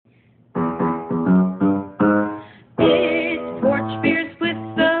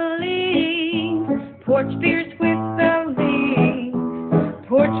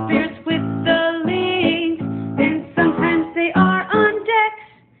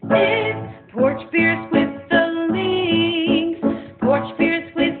It's Porch Beers with the Links. Porch Beers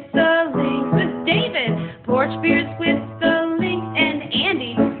with the Links with David. Porch Beers with the Links and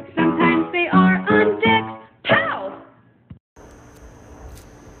Andy. Sometimes they are on deck. Pow!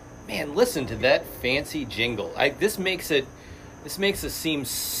 Man, listen to that fancy jingle. This makes it seem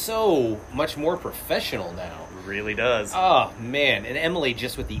so much more professional now. It really does. Oh, man. And Emily,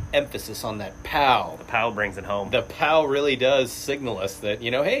 just with the emphasis on that pow. The POW brings it home. The pow really does signal us that,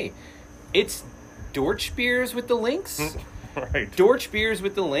 hey, it's Dorch Beers with the Links. Right. Dorch Beers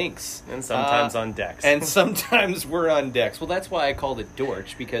with the Links. And sometimes on decks. And sometimes we're on decks. Well, that's why I called it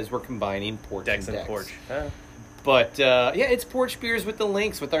Dorch, because we're combining porch decks and and decks. porch. But, it's Porch Beers with the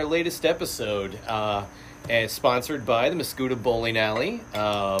Links with our latest episode. And sponsored by the Mascoutah Bowling Alley.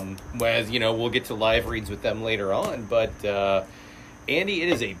 As we'll get to live reads with them later on. But, Andy, it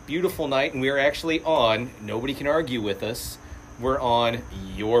is a beautiful night, and we are actually on, nobody can argue with us, we're on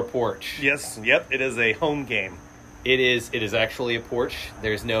your porch. Yes, yep, it is a home game. It is actually a porch.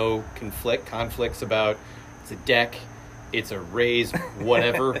 There's no conflicts about it's a deck, it's a raised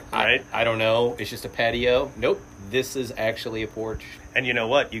whatever. Right. I don't know. It's just a patio. Nope. This is actually a porch. And you know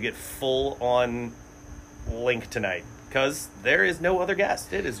what? You get full on Link tonight, because there is no other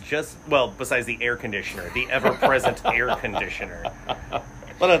guest. It is just, besides the air conditioner, the ever-present air conditioner.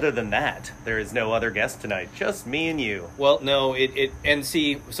 But other than that, there is no other guest tonight, just me and you. Well, no,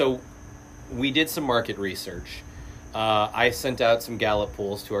 so we did some market research. I sent out some Gallup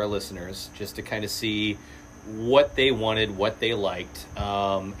polls to our listeners just to kind of see what they wanted, what they liked,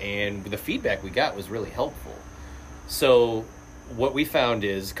 and the feedback we got was really helpful. So what we found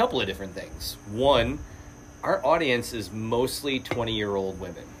is a couple of different things. One, our audience is mostly 20-year-old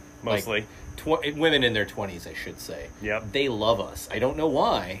women. Mostly. Women in their 20s, I should say. Yep. They love us. I don't know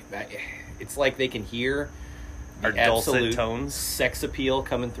why. It's like they can hear our the dulcet absolute tones, sex appeal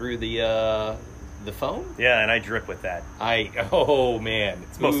coming through the phone. Yeah, and I drip with that. Oh man,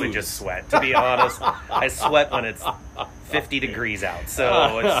 it's mostly just sweat. To be honest, I sweat when it's 50 degrees out,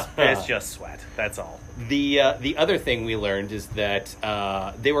 so it's just sweat. That's all. The other thing we learned is that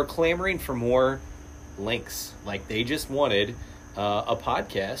they were clamoring for more links. Like they just wanted a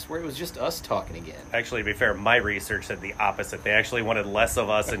podcast where it was just us talking again. Actually, to be fair, my research said the opposite. They actually wanted less of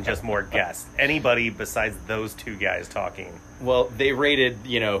us and just more guests. Anybody besides those two guys talking. Well, they rated,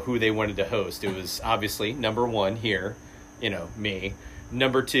 who they wanted to host. It was obviously number one here, me.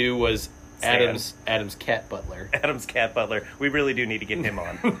 Number two was Adam's cat butler. Adam's cat butler. We really do need to get him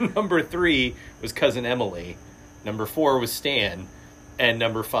on. Number three was cousin Emily. Number four was Stan. And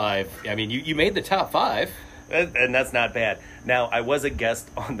number five, you made the top five. And that's not bad. Now, I was a guest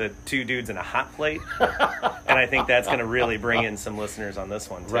on the Two Dudes in a Hot Plate, and I think that's going to really bring in some listeners on this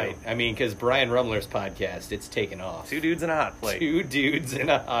one, too. Right. Because Brian Rumler's podcast, it's taken off. Two Dudes in a Hot Plate. Two Dudes in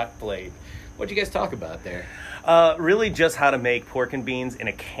a Hot Plate. What'd you guys talk about there? Really just how to make pork and beans in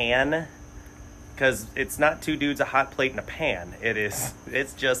a can, because it's not two dudes, a hot plate, and a pan.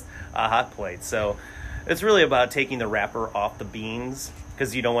 It's just a hot plate. So it's really about taking the wrapper off the beans,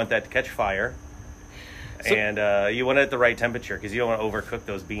 because you don't want that to catch fire. And you want it at the right temperature because you don't want to overcook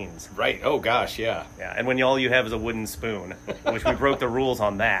those beans. Right. Oh, gosh, yeah. Yeah, and when all you have is a wooden spoon, which we broke the rules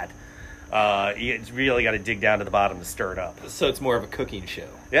on that, you really got to dig down to the bottom to stir it up. So it's more of a cooking show.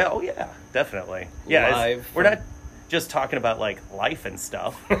 Yeah, oh yeah, definitely. Yeah, we're not just talking about, life and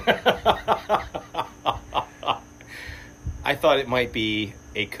stuff. I thought it might be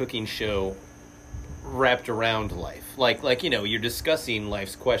a cooking show wrapped around life. Like you're discussing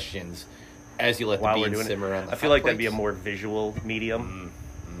life's questions as you let the beans simmer on the I feel like that'd be a more visual medium.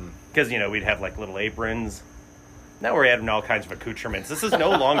 Because, we'd have, little aprons. Now we're adding all kinds of accoutrements. This is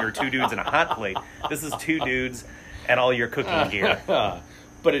no longer two dudes in a hot plate. This is two dudes and all your cooking gear.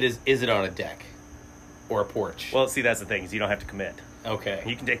 But is it on a deck? Or a porch? Well, see, that's the thing, is you don't have to commit. Okay.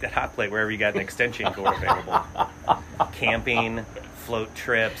 You can take that hot plate wherever you got an extension cord available. Camping, float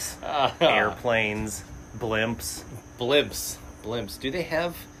trips, airplanes, blimps. Blimps. Do they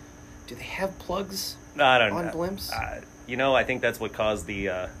have plugs I don't on know. blimps? I think that's what caused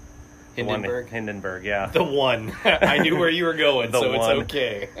the Hindenburg? Hindenburg, yeah. The one. I knew where you were going, so one. It's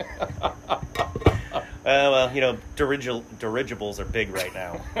okay. Dirigibles are big right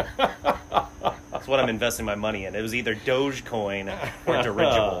now. That's what I'm investing my money in. It was either Dogecoin or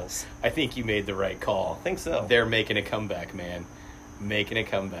dirigibles. I think you made the right call. I think so. They're making a comeback, man. Making a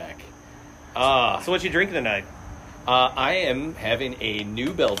comeback. So what you drinking tonight? I am having a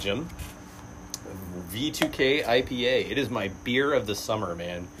New Belgium V2K IPA. It is my beer of the summer,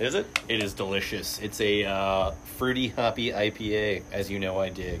 man. Is it? It is delicious. It's a fruity, hoppy IPA, as you know I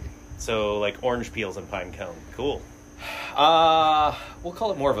dig. So, orange peels and pine cone. Cool. We'll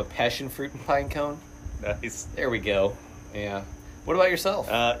call it more of a passion fruit and pine cone. Nice. There we go. Yeah. What about yourself?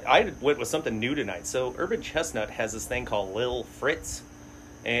 I went with something new tonight. So Urban Chestnut has this thing called Lil Fritz,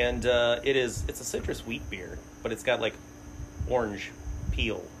 and it's a citrus wheat beer, but it's got like orange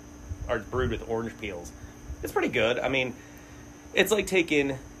peel, or it's brewed with orange peels. It's pretty good. I mean, it's like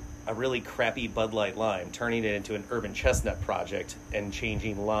taking a really crappy Bud Light lime, turning it into an Urban Chestnut project, and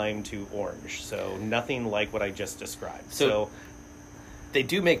changing lime to orange. So nothing like what I just described. So they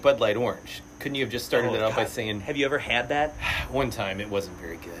do make Bud Light orange. Couldn't you have just started it out by saying... Have you ever had that? One time, it wasn't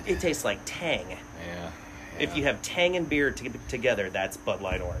very good. It tastes like Tang. Yeah. If you have Tang and beer together, that's Bud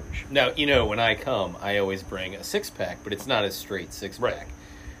Light orange. Now, when I come, I always bring a six-pack, but it's not a straight six-pack.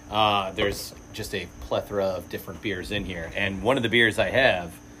 Right. There's just a plethora of different beers in here. And one of the beers I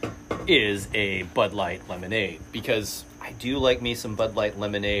have is a Bud Light lemonade, because I do like me some Bud Light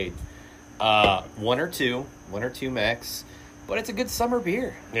lemonade. One or two max, but it's a good summer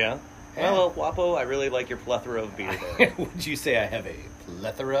beer. Yeah. Yeah. Well, Wapo, I really like your plethora of beer there. Would you say I have a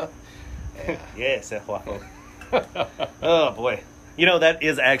plethora? Yeah. Yes, Wapo. Oh, boy. That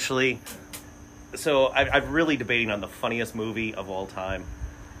is actually... So, I'm really debating on the funniest movie of all time,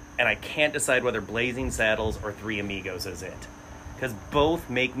 and I can't decide whether Blazing Saddles or Three Amigos is it. Because both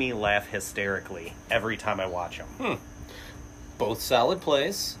make me laugh hysterically every time I watch them. Both solid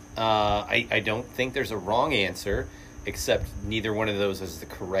plays. I don't think there's a wrong answer, except neither one of those is the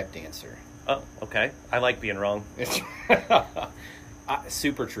correct answer. Oh, okay. I like being wrong.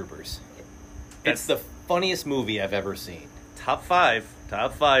 Super Troopers. It's the funniest movie I've ever seen. Top five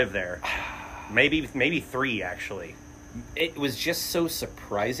there. Maybe 3, actually. It was just so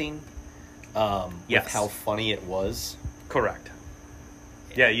surprising with how funny it was. Correct.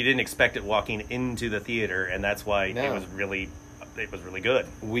 Yeah, you didn't expect it walking into the theater, and that's why it was really good.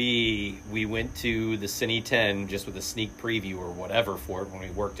 We went to the Cine 10 just with a sneak preview or whatever for it when we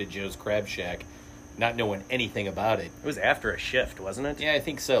worked at Joe's Crab Shack, not knowing anything about it. It was after a shift, wasn't it? Yeah, I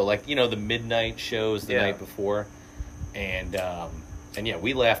think so. Like, the midnight shows the night before. And yeah,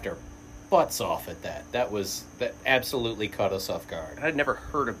 we laughed our butts off at that. That absolutely caught us off guard. I'd never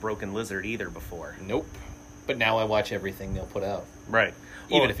heard of Broken Lizard either before. Nope. But now I watch everything they'll put out. Right.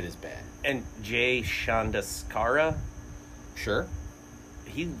 Even if it is bad. And Jay Shandaskara, sure,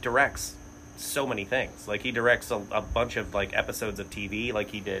 he directs so many things. Like, he directs a bunch of, like, episodes of TV. Like,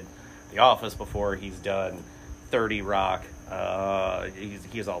 he did The Office before. He's done 30 Rock.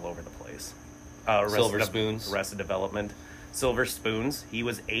 He's all over the place. Silver Spoons. Arrested Development. Silver Spoons. He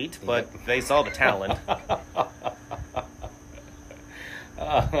was 8, but they saw the talent.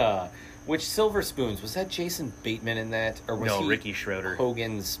 Which Silver Spoons, was that Jason Bateman in that? Or was he Ricky Schroeder.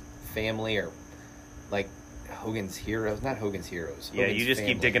 Hogan's family, or like Hogan's Heroes? Not Hogan's Heroes. Yeah, Hogan's you just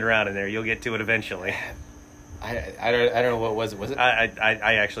family. keep digging around in there. You'll get to it eventually. I don't know what was it. Was it?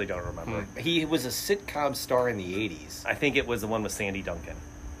 I actually don't remember. He was a sitcom star in the 80s. I think it was the one with Sandy Duncan.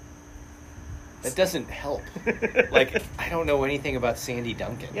 That doesn't help. Like, I don't know anything about Sandy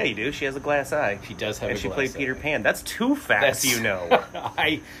Duncan. Yeah, you do. She has a glass eye. She does have a glass eye. And she played Peter Pan. That's 2 facts you know.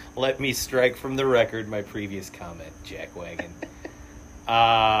 Let me strike from the record my previous comment, Jack Wagon.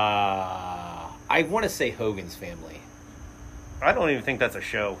 I want to say Hogan's Family. I don't even think that's a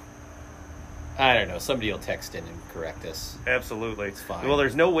show. I don't know. Somebody will text in and correct us. Absolutely. It's fine. Well,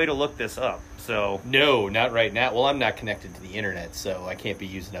 there's no way to look this up, so... No, not right now. Well, I'm not connected to the internet, so I can't be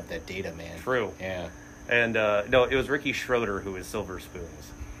using up that data, man. True. Yeah. And, no, it was Ricky Schroeder who is Silver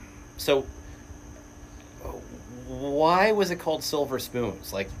Spoons. So, why was it called Silver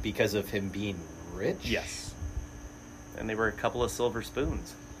Spoons? Like, because of him being rich? Yes. And they were a couple of silver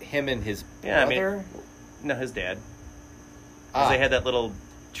spoons. Him and his brother? brother? No, his dad. Because they had that little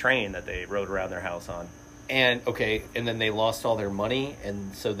train that they rode around their house on. And then they lost all their money,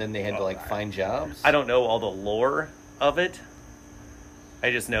 and so then they had to find jobs. I don't know all the lore of it.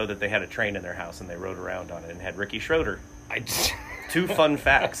 I just know that they had a train in their house and they rode around on it and had Ricky Schroeder. 2 fun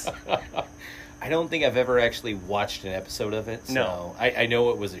facts. I don't think I've ever actually watched an episode of it. So no, I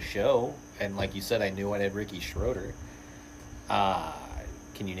know it was a show, and like you said, I knew it had Ricky Schroeder.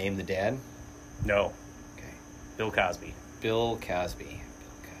 Can you name the dad? No. Okay. Bill Cosby. Bill Cosby.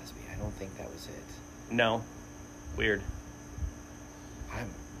 I don't think that was it. No. Weird.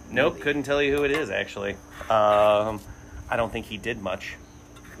 Nope, couldn't tell you who it is, actually. I don't think he did much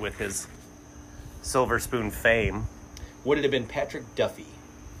with his Silver Spoon fame. Would it have been Patrick Duffy?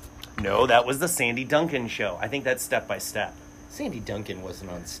 No, that was the Sandy Duncan show. I think that's Step by Step. Sandy Duncan wasn't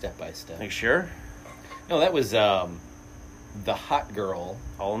on Step by Step. Are you sure? No, that was the hot girl.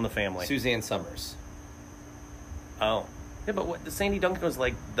 All in the Family. Suzanne Summers. Oh. Yeah, but the Sandy Duncan was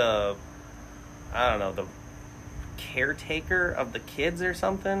like the caretaker of the kids or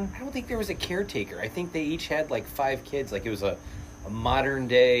something. I don't think there was a caretaker. I think they each had like 5 kids. Like it was a modern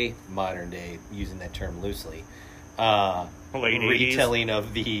day, using that term loosely, Late 80s. retelling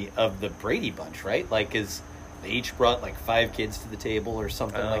of the Brady Bunch, right? Like, is they each brought like 5 kids to the table or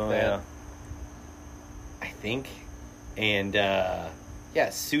something like that. Yeah. I think, and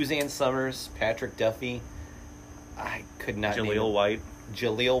Suzanne Summers, Patrick Duffy. I could not. Jaleel White.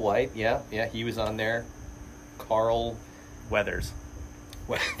 Jaleel White, yeah, he was on there. Carl Weathers.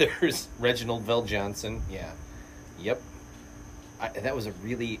 There's Reginald Vell Johnson, yeah. Yep. That was a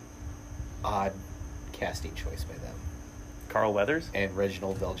really odd casting choice by them. Carl Weathers? And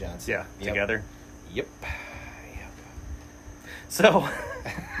Reginald Vell Johnson. Yeah, Yep. together. Yep. So,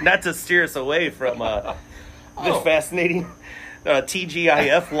 not to steer us away from the fascinating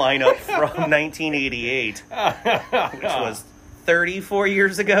TGIF lineup from 1988, which was 34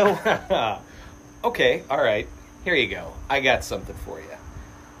 years ago. Okay, all right. Here you go. I got something for you.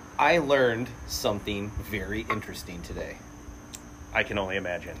 I learned something very interesting today. I can only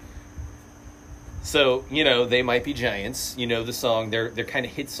imagine. So, They Might Be Giants. You know the song. Their kind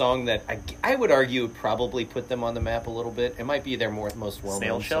of hit song that I would argue would probably put them on the map a little bit. It might be their most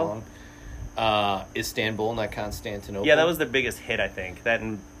well-known song. Istanbul, not Constantinople. Yeah, that was their biggest hit, I think. That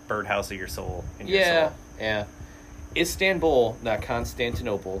and Birdhouse of Your Soul. In Your Soul. Yeah. Istanbul, not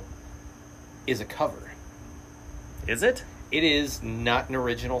Constantinople, is a cover. Is it? It is not an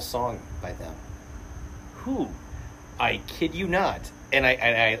original song by them. Who? I kid you not. And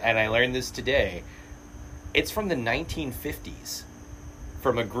I learned this today. It's from the 1950s,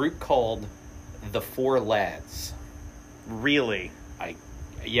 from a group called the Four Lads. Really? I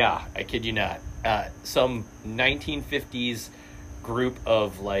kid you not. Some 1950s group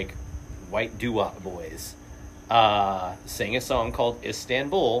of like white doo-wop boys sang a song called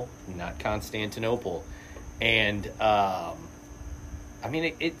Istanbul, not Constantinople, and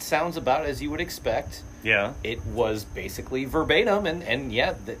it sounds about as you would expect. Yeah. It was basically verbatim, and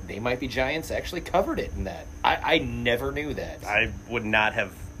They Might Be Giants actually covered it in that. I never knew that. I would not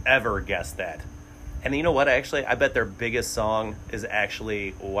have ever guessed that. And you know what? I bet their biggest song is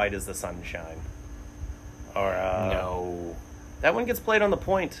actually White as the Sunshine. Or, No. That one gets played on the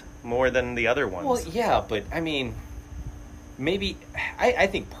Point more than the other ones. Well, yeah, but, maybe... I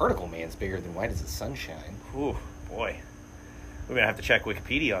think Particle Man's bigger than White as the Sunshine. Ooh, boy. We're going to have to check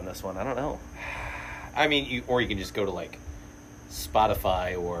Wikipedia on this one. I don't know. Or you can just go to, like,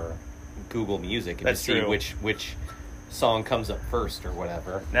 Spotify or Google Music and That's just see true. which song comes up first or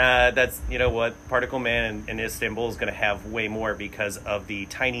whatever. Nah, that's... You know what? Particle Man in Istanbul is going to have way more because of the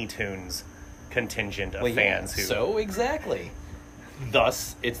Tiny Toons contingent of fans who... So, exactly.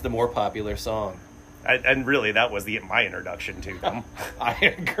 Thus, it's the more popular song. And really, that was my introduction to them.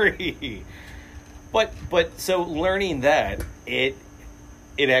 I agree. But so learning that, it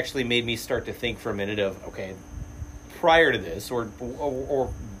actually made me start to think for a minute of, okay, prior to this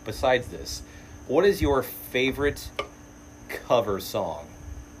or besides this, what is your favorite cover song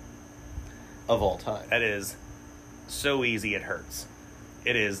of all time? That is so easy it hurts.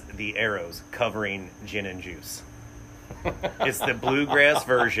 It is the Arrows covering Gin and Juice. It's the bluegrass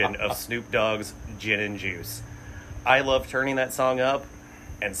version of Snoop Dogg's Gin and Juice. I love turning that song up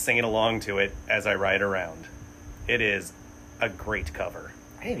and singing along to it as I ride around. It is a great cover.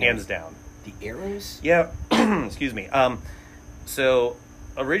 Hands down. The Arrows? Yeah. Excuse me. So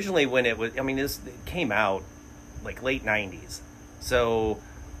originally when it it came out like late 90s. So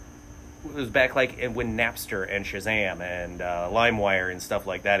it was back like when Napster and Shazam and LimeWire and stuff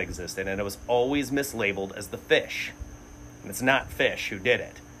like that existed, and it was always mislabeled as the Fish. And it's not Fish who did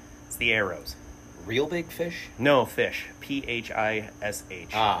it. It's the Arrows. Real Big Fish? No, Fish. Phish.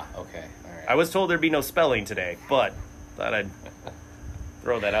 Ah, okay. All right. I was told there'd be no spelling today, but thought I'd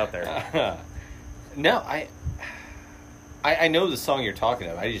throw that out there. No, I know the song you're talking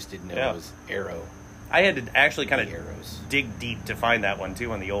about. I just didn't know it was Arrow. I had to actually kind The of Arrows. dig deep to find that one,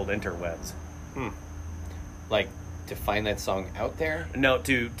 too, on the old interwebs. Like, to find that song out there? No,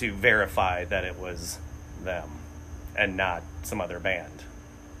 to verify that it was them and not some other band.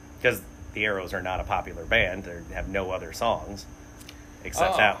 Because the Arrows are not a popular band. They have no other songs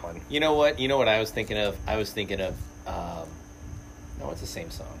except that one. You know what? You know what I was thinking of? I was thinking of, no, it's the same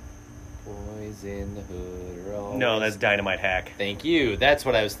song. Boys in the Hood are always... No, that's Dynamite Hack. Thank you. That's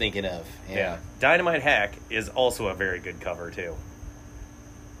what I was thinking of. Yeah. Dynamite Hack is also a very good cover, too.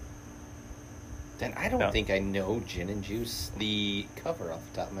 Then I don't think I know Gin and Juice, the cover off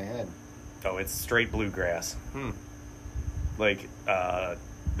the top of my head. Oh, it's straight bluegrass. Like, the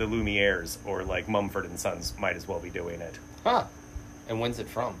Lumieres or like Mumford and Sons might as well be doing it. Huh. And when's it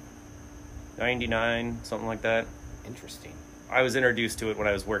from? 99, something like that. Interesting. I was introduced to it when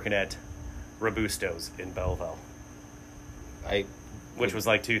I was working at Robusto's in Belleville, which was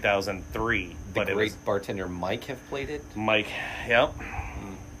like 2003. The but it great was bartender Mike have played it. Mike, yep.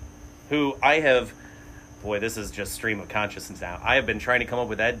 Who I have, boy, this is just stream of consciousness now. I have been trying to come up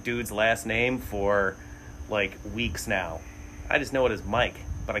with that dude's last name for like weeks now. I just know it as Mike,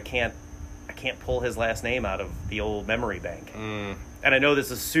 but I can't pull his last name out of the old memory bank. And I know this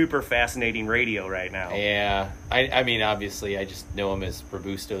is super fascinating radio right now. Yeah. I mean, obviously, I just know him as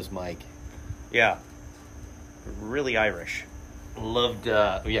Robusto's Mike. Yeah. Really Irish.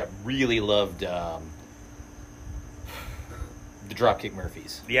 Really loved the Dropkick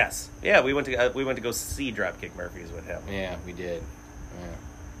Murphys. Yes. Yeah, we went to go see Dropkick Murphys with him. Yeah, we did.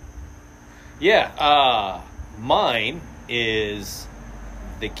 Yeah. Mine is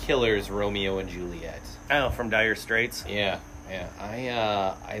the Killers' Romeo and Juliet. Oh, from Dire Straits. Yeah.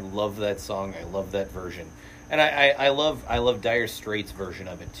 I love that song. I love that version, and I love Dire Straits' version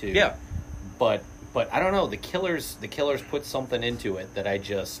of it too. Yeah. But I don't know. The Killers put something into it that I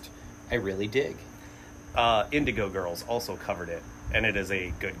really dig. Indigo Girls also covered it, and it is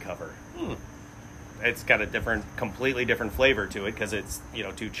a good cover. It's got a completely different flavor to it because it's,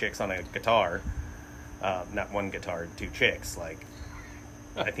 two chicks on a guitar. Not one guitar, two chicks. Like,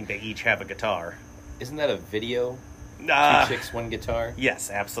 I think they each have a guitar. Isn't that a video? Two chicks, one guitar? Yes,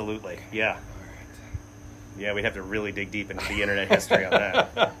 absolutely. Yeah. All right. Yeah, we'd have to really dig deep into the internet history on that.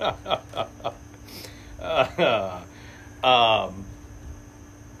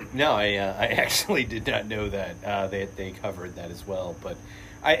 No, I actually did not know that they covered that as well. But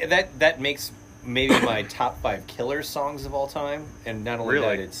that makes maybe my top 5 Killers songs of all time. And not only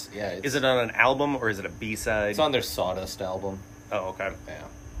Really? that, Is it on an album or is it a B-side? It's on their Sawdust album. Oh, okay. Yeah.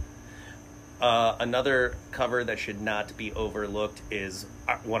 Another cover that should not be overlooked is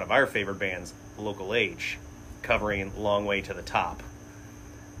one of our favorite bands, Local H, covering Long Way to the Top,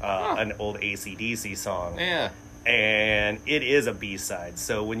 an old AC/DC song. Yeah. And it is a B-side.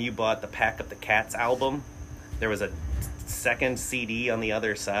 So when you bought the Pack Up the Cats album, there was a second CD on the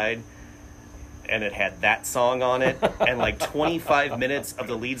other side, and it had that song on it, and like 25 minutes of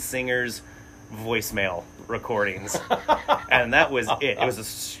the lead singer's voicemail recordings. And that was it. It was the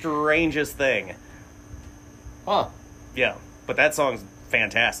strangest thing. Huh. Yeah, but that song's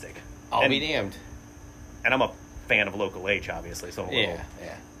fantastic. I'll be damned. And I'm a fan of Local H, obviously, so I'm a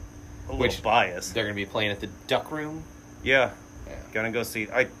little biased. They're going to be playing at the Duck Room. Yeah. Yeah. Gonna go see.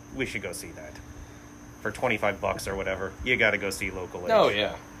 We should go see that for $25 or whatever. You got to go see Local H. Oh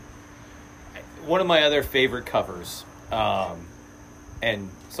yeah. One of my other favorite covers, and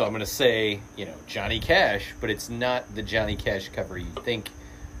so I'm gonna say, Johnny Cash, but it's not the Johnny Cash cover you think.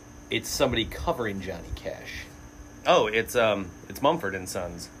 It's somebody covering Johnny Cash. Oh, it's Mumford and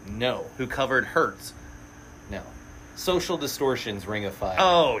Sons. No, Who covered Hurts? no. Social Distortion's Ring of Fire.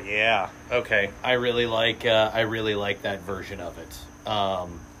 Oh yeah. Okay. I really like that version of it.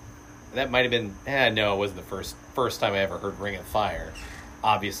 That might have been no, it wasn't the first time I ever heard Ring of Fire.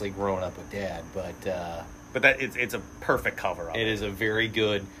 Obviously, growing up with Dad, but that it's a perfect cover of it. It is a very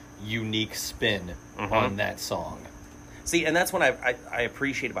good, unique spin on that song. See, and that's what I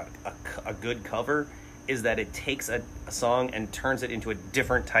appreciate about a good cover is that it takes a song and turns it into a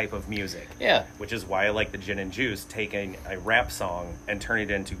different type of music. Yeah. Which is why I like the Gin and Juice taking a rap song and turning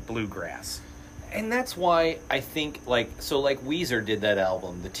it into bluegrass. And that's why I think, like Weezer did that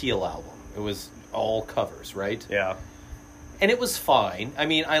album, the Teal album. It was all covers, right? Yeah. And it was fine. I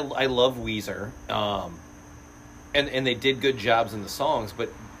mean, I love Weezer. And they did good jobs in the songs, but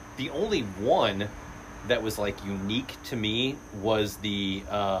the only one that was like unique to me was the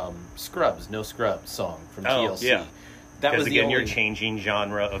Scrubs, No Scrubs song from TLC. Yeah. That was again, you're changing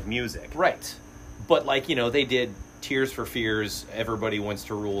genre of music. Right. But they did Tears for Fears, Everybody Wants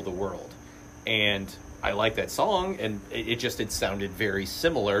to Rule the World. And I like that song, and it sounded very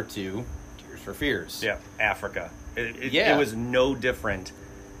similar to Tears for Fears. Yeah, Africa. It was no different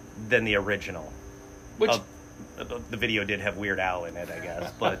than the original. Which the video did have Weird Al in it, I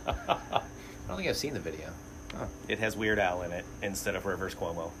guess, but I don't think I've seen the video. Huh. It has Weird Al in it instead of Rivers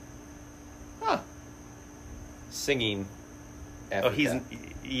Cuomo. Huh. Singing Africa.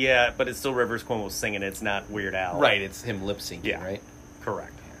 But it's still Rivers Cuomo singing. It's not Weird Al. Right, it's him lip syncing, right?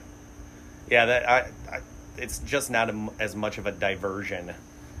 Correct. Yeah, it's just not as much of a diversion.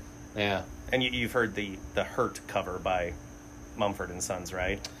 Yeah. And you've heard the Hurt cover by Mumford and Sons,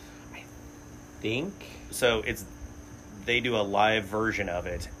 right? I think so. They do a live version of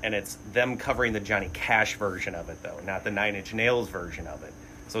it, and it's them covering the Johnny Cash version of it, though, not the Nine Inch Nails version of it.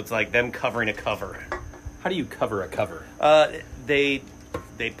 So it's like them covering a cover. How do you cover a cover? They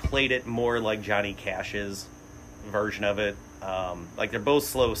played it more like Johnny Cash's version of it. Like they're both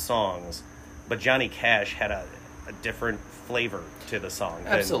slow songs, but Johnny Cash had a different flavor to the song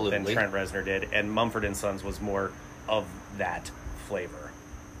than Absolutely. Trent Reznor did, and Mumford and Sons was more of that flavor.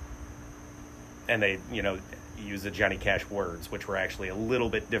 And they, use the Johnny Cash words, which were actually a little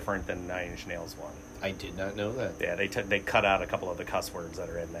bit different than Nine Inch Nails one. I did not know that. Yeah, they cut out a couple of the cuss words that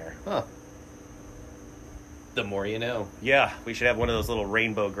are in there. Huh. The more you know. Yeah, we should have one of those little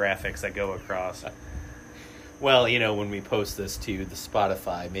rainbow graphics that go across. Well, when we post this to the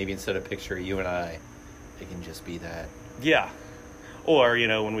Spotify, maybe instead of a picture of you and I, it can just be that. Yeah. Or,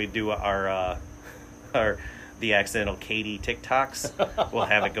 when we do our the accidental Katie TikToks, we'll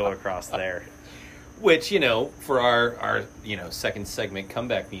have it go across there. Which, for our second segment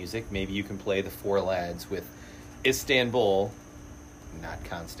comeback music, maybe you can play the Four Lads with Istanbul, not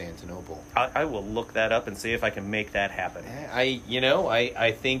Constantinople. I will look that up and see if I can make that happen. I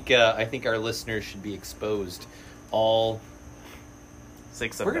think our listeners should be exposed all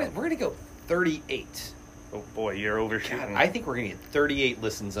 6 of we're them. gonna go 38. Oh boy, you're overshooting. God, I think we're gonna get 38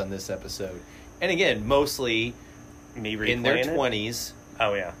 listens on this episode. And again, mostly Me in their replaying it? 20s.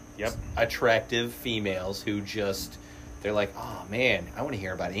 Oh yeah. Yep. Attractive females who they're like, oh man, I want to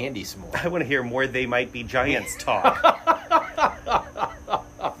hear about Andy some more. I want to hear more They Might Be Giants talk.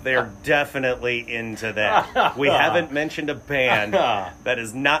 They're definitely into that. We haven't mentioned a band that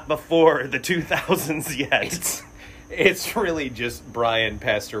is not before the 2000s yet. It's really just Brian,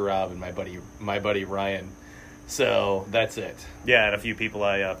 Pastor Rob, and my buddy Ryan. So that's it. Yeah, and a few people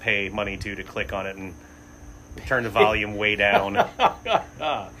I pay money to click on it and turn the volume way down.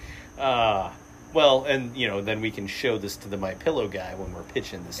 Well, and then we can show this to the My Pillow guy when we're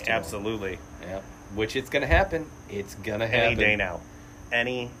pitching this to him. Absolutely. Yeah. Which it's gonna happen. It's gonna happen Any day now.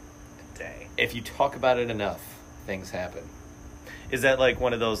 Any day. If you talk about it enough, things happen. Is that like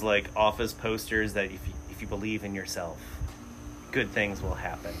one of those like office posters that if you believe in yourself, good things will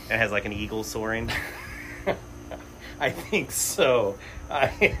happen? It has like an eagle soaring. I think so. I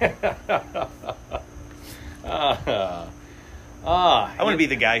want to be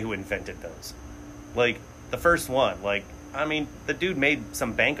the guy who invented those. Like, the first one. Like, I mean, the dude made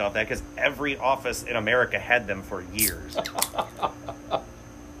some bank off that because every office in America had them for years.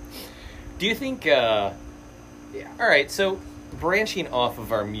 Do you think, yeah, all right, so branching off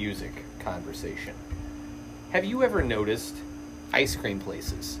of our music conversation, have you ever noticed ice cream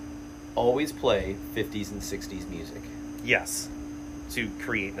places always play 50s and 60s music? Yes. To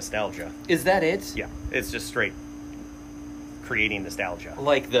create nostalgia. Is that it? Yeah. It's just straight creating nostalgia.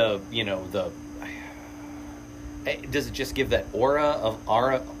 Like does it just give that aura of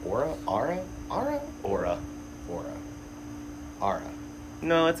aura?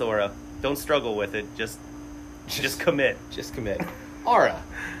 No, it's aura. Don't struggle with it. Just commit. Just commit. Aura.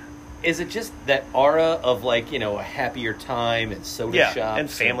 Is it just that aura of like, a happier time and soda shops? Yeah, and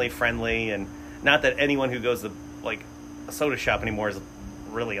family friendly, and not that anyone who goes to like a soda shop anymore is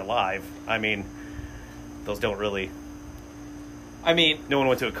really alive. I mean, those don't really. I mean, no one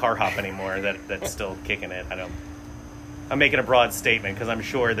went to a car hop anymore. That's still kicking it. I'm making a broad statement because I'm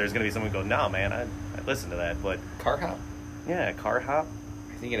sure there's going to be someone who go, no, man, I listen to that. But car hop? Yeah, car hop.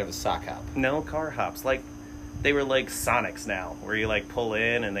 I'm thinking of a sock hop. No, car hops. Like, they were like Sonics now, where you like pull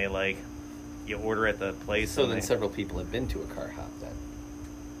in and they like, you order at the place. So then several people have been to a car hop then.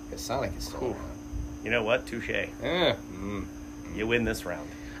 Because Sonic is still around. You know what? Touche. You win this round.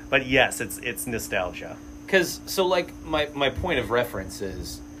 But yes, it's nostalgia. Because, so like, my point of reference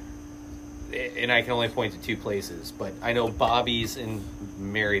is, and I can only point to two places, but I know Bobby's in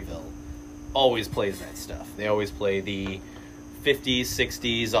Maryville always plays that stuff. They always play the 50s,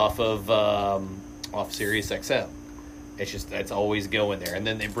 60s off Sirius XM. It's always going there. And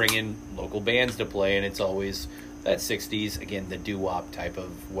then they bring in local bands to play, and it's always that 60s, again, the doo-wop type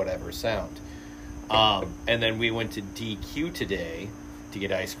of whatever sound. And then we went to DQ today to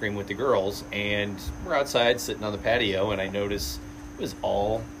get ice cream with the girls, and we're outside sitting on the patio, and I noticed it was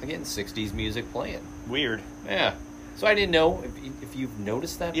all, again, 60s music playing. Weird. Yeah. So I didn't know if you've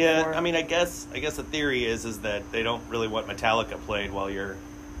noticed that before. Yeah, I mean, I guess the theory is that they don't really want Metallica played while you're,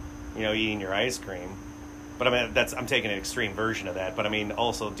 eating your ice cream. But I mean, I'm taking an extreme version of that. But I mean,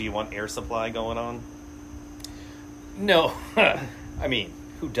 also, do you want Air Supply going on? No. I mean,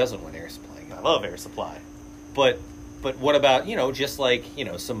 who doesn't want Air Supply going on? I love Air Supply. But what about, just like,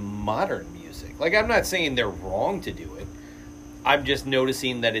 some modern music? Like, I'm not saying they're wrong to do it. I'm just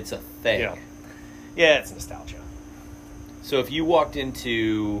noticing that it's a thing. Yeah, it's nostalgia. So if you walked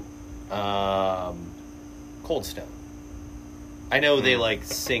into Cold Stone, I know they like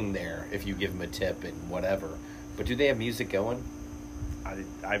sing there if you give them a tip and whatever, but do they have music going?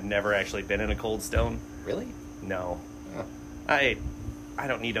 I've never actually been in a Cold Stone. Really? No. Huh. I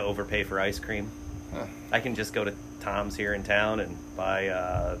don't need to overpay for ice cream. Huh. I can just go to Tom's here in town and buy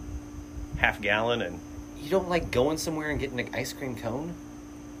a half gallon and You don't like going somewhere and getting an ice cream cone?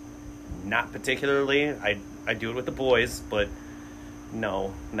 not particularly. I do it with the boys, but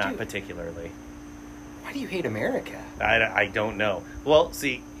no, not Dude. particularly. Why do you hate America? I don't know. Well,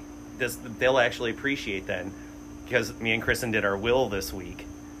 see, they'll actually appreciate then, because me and Kristen did our will this week,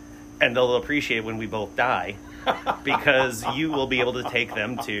 and they'll appreciate when we both die, because you will be able to take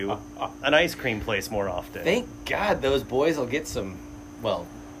them to an ice cream place more often. Thank God those boys will get some, well,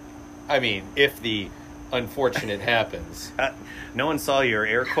 I mean, if the unfortunate happens. No one saw your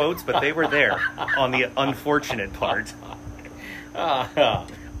air quotes, but they were there on the unfortunate part.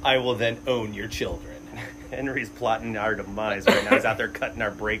 I will then own your children. Henry's plotting our demise right now. He's out there cutting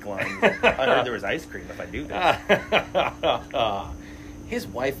our brake lines. I heard there was ice cream if I do this. His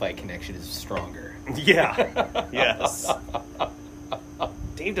Wi-Fi connection is stronger. Yeah. Yes.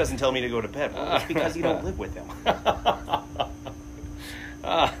 Dave doesn't tell me to go to bed. Well, it's because you don't live with him.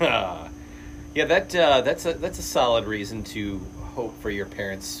 Yeah, that's a solid reason to hope for your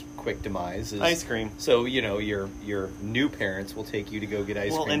parents' quick demise. Is, Ice cream. So your new parents will take you to go get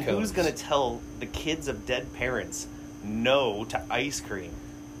ice Well, cream. and who's cones. going to tell the kids of dead parents no to ice cream?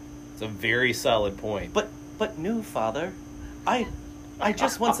 It's a very solid point. But new father, I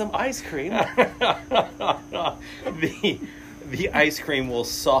just want some ice cream. the ice cream will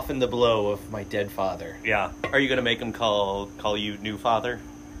soften the blow of my dead father. Yeah. Are you going to make him call you new father?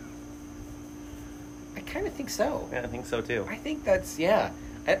 I kind of think so. Yeah, I think so too. I think that's, yeah.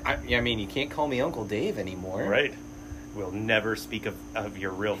 I mean, you can't call me Uncle Dave anymore. Right. We'll never speak of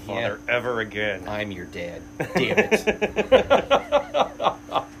your real father ever again. I'm your dad. Damn it.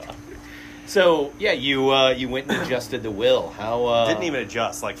 So, yeah, you went and adjusted the will. How Didn't even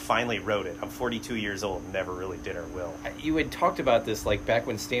adjust, finally wrote it. I'm 42 years old, never really did our will. You had talked about this, back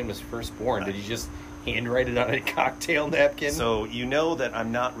when Stan was first born. Did you just handwrite it on a cocktail napkin? So, you know that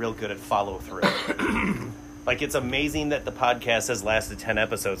I'm not real good at follow-through. It's amazing that the podcast has lasted 10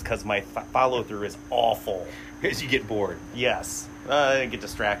 episodes, because my follow-through is awful. Because you get bored. Yes. I get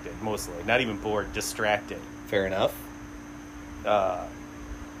distracted, mostly. Not even bored, distracted. Fair enough.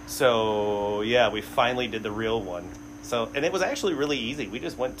 So, yeah, we finally did the real one. And it was actually really easy. We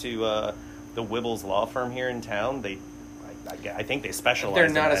just went to the Wibbles law firm here in town. I think they specialize They're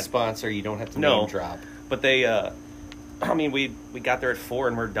in not a that. sponsor. You don't have to No. name drop. But they, we got there at 4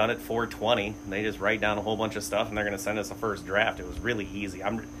 and we're done at 4:20. And they just write down a whole bunch of stuff and they're going to send us a first draft. It was really easy.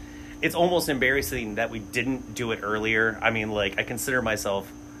 It's almost embarrassing that we didn't do it earlier. I mean, I consider myself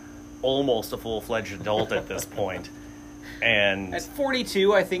almost a full-fledged adult at this point. And At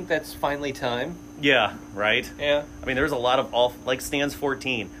 42, I think that's finally time. yeah, right? Yeah. I mean, there was a lot of awful, Stan's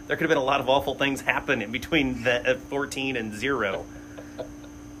 14. There could have been a lot of awful things happen in between the 14 and 0.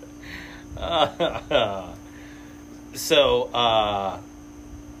 So, I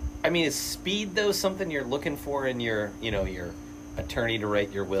mean, is speed, though, something you're looking for in your attorney to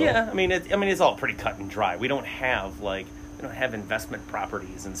write your will? Yeah, I mean, it's all pretty cut and dry. We don't have investment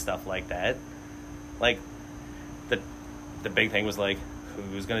properties and stuff like that. The big thing was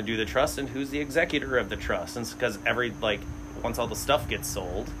who's going to do the trust and who's the executor of the trust. And because once all the stuff gets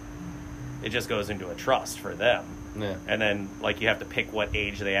sold, it just goes into a trust for them. Yeah. And then you have to pick what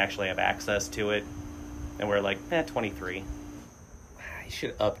age they actually have access to it. And we're 23. I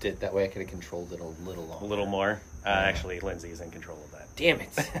should have upped it. That way I could have controlled it a little longer. A little more. Actually, Lindsay's in control of that. Damn it.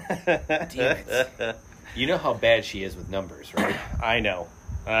 Damn it. You know how bad she is with numbers, right? I know.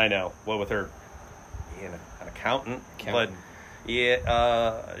 Well, with her being an accountant. Accountant. But,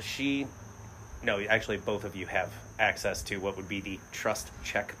 yeah, no, actually, both of you have access to what would be the trust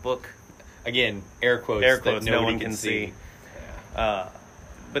checkbook. Again, air quotes that no one nobody can see. Yeah.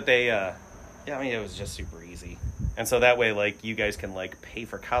 But they, yeah, I mean, it was just super easy. And so that way, you guys can, pay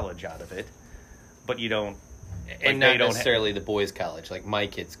for college out of it, but you don't. And they not don't necessarily the boys' college, my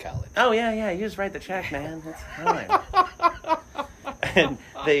kids' college. Oh, yeah, you just write the check, man. That's fine. And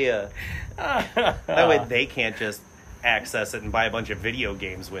they, that way they can't just access it and buy a bunch of video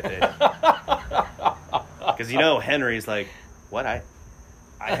games with it. Because, Henry's what? I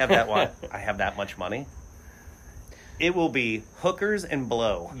have that one. I have that much money. It will be hookers and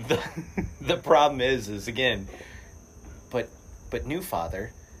blow. The problem is again, but new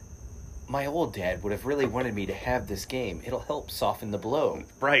father, my old dad would have really wanted me to have this game. It'll help soften the blow.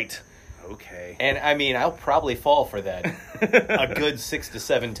 Right. Okay. And I mean, I'll probably fall for that a good 6 to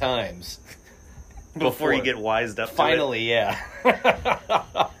 7 times Before you get wised up to finally, yeah.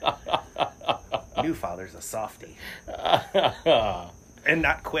 New father's a softie. And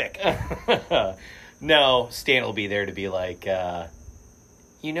not quick. No, Stan will be there to be like,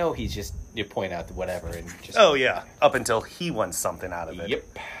 he's just, you point out the whatever and just. Oh, yeah. Up until he wants something out of it.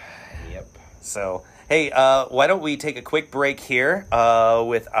 Yep. So, hey, why don't we take a quick break here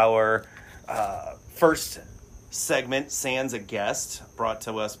with our first segment, Sans a Guest, brought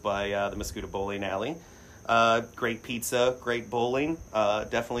to us by the Muscuda Bowling Alley. Great pizza, great bowling.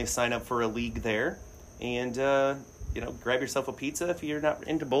 Definitely sign up for a league there. And, grab yourself a pizza if you're not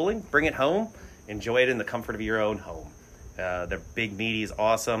into bowling. Bring it home. Enjoy it in the comfort of your own home. Their Big Meaty is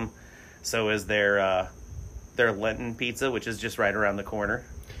awesome. So is their Lenten pizza, which is just right around the corner.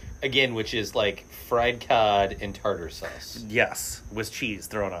 Again, which is like fried cod and tartar sauce. Yes, with cheese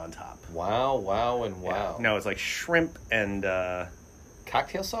thrown on top. Wow, and wow. Yeah. No, it's like shrimp and...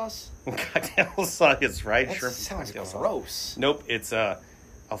 cocktail sauce? Cocktail sauce, it's right. That Shrimp sounds cocktail gross. Sauce. Nope, it's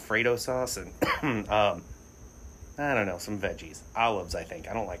Alfredo sauce and I don't know, some veggies. Olives, I think.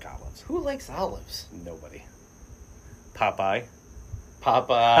 I don't like olives. Who likes olives? Nobody. Popeye.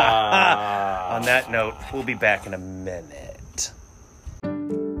 On On that note, we'll be back in a minute.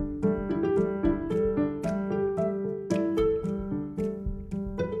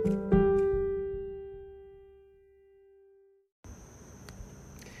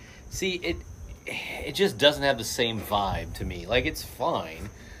 See, it just doesn't have the same vibe to me. Like, it's fine,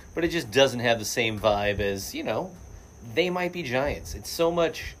 but it just doesn't have the same vibe as, They Might Be Giants. It's so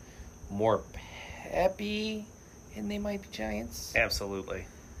much more peppy in They Might Be Giants. Absolutely.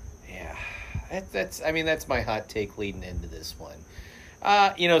 Yeah. That's my hot take leading into this one.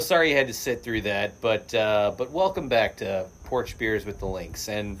 Sorry you had to sit through that, but welcome back to Porch Beers with the Links.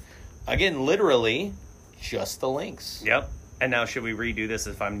 And again, literally, just the links. Yep. And now should we redo this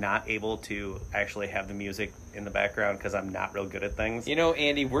if I'm not able to actually have the music in the background because I'm not real good at things?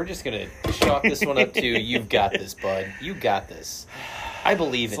 Andy, we're just going to chalk this one up to you've got this, bud. You got this. I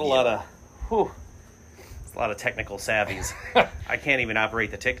believe in you. It's a lot of technical savvies. I can't even operate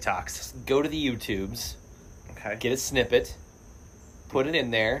the TikToks. Just go to the YouTubes. Okay. Get a snippet. Put it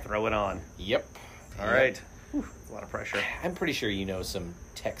in there. Throw it on. Yep. All right. Whew, a lot of pressure. I'm pretty sure you know some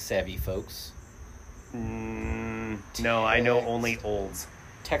tech-savvy folks. No, I know only olds.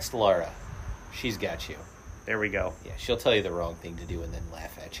 Text Laura. She's got you. There we go. Yeah, she'll tell you the wrong thing to do and then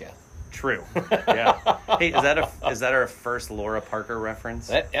laugh at you. True. Yeah. Hey, is that our first Laura Parker reference?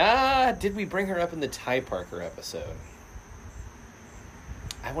 Did we bring her up in the Ty Parker episode?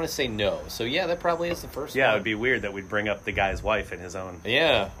 I want to say no. So yeah, that probably is the first one. Yeah, it would be weird that we'd bring up the guy's wife in his own I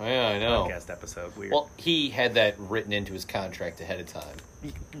know. podcast episode. Weird. Well, he had that written into his contract ahead of time.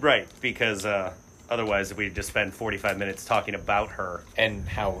 Right, because otherwise we'd just spend 45 minutes talking about her. And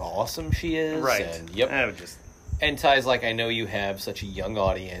how awesome she is. Right. And, yep. I would just... And Ty's like, I know you have such a young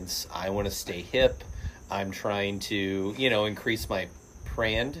audience. I want to stay hip. I'm trying to, increase my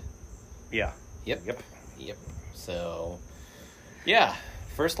brand. Yeah. Yep. So, yeah.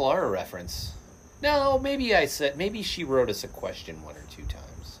 First Laura reference. No, maybe she wrote us a question one or two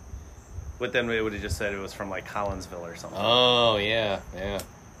times. But then we would have just said it was from like Collinsville or something. Oh, yeah.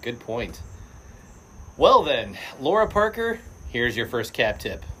 Good point. Well then, Laura Parker, here's your first cap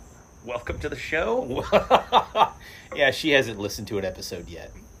tip. Welcome to the show. Yeah, she hasn't listened to an episode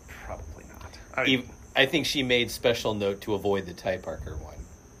yet. Probably not. I think she made special note to avoid the Ty Parker one.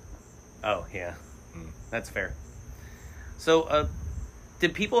 Oh, yeah. That's fair. So,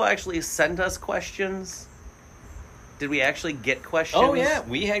 did people actually send us questions? Did we actually get questions? Oh, yeah.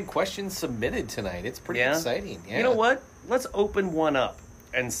 We had questions submitted tonight. It's pretty exciting. Yeah. You know what? Let's open one up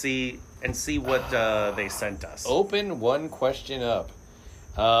and see what they sent us. Open one question up.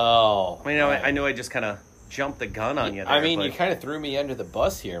 Oh. I know I just kind of jumped the gun on you there. You kind of threw me under the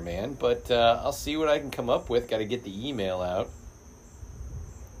bus here, man. But I'll see what I can come up with. Got to get the email out.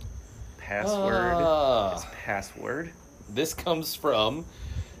 Password is password. This comes from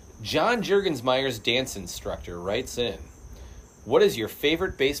John Juergensmeyer's dance instructor. Writes in, what is your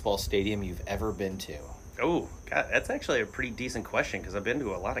favorite baseball stadium you've ever been to? Oh, God, that's actually a pretty decent question because I've been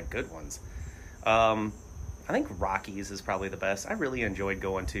to a lot of good ones. I think Rockies is probably the best. I really enjoyed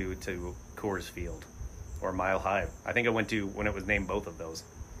going to Coors Field or Mile High. I think I went to when it was named both of those.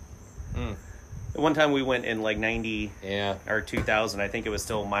 One time we went in like 90 or 2000. I think it was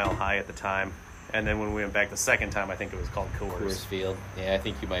still Mile High at the time. And then when we went back the second time, I think it was called Coors Field. Yeah, I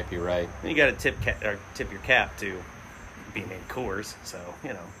think you might be right. You got to tip your cap to being named Coors, so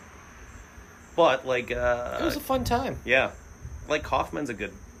But like, it was a fun time. Yeah, like Kauffman's a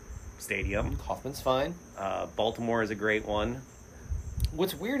good stadium. Kauffman's fine. Baltimore is a great one.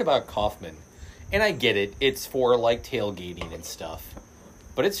 What's weird about Kauffman, and I get it, it's for like tailgating and stuff,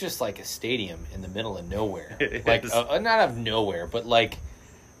 but it's just like a stadium in the middle of nowhere. Like not out of nowhere, but like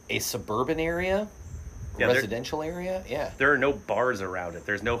a suburban area. Yeah, there- residential area. Yeah. There are no bars around it.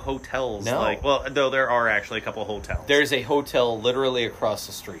 There's no hotels. No. Though there are actually a couple hotels. There's a hotel literally across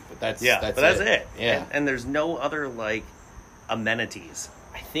the street, but that's that's it. Yeah. And there's no other like amenities.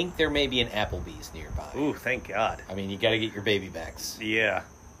 I think there may be an Applebee's nearby. Ooh, thank God. I mean, you got to get your baby backs. Yeah.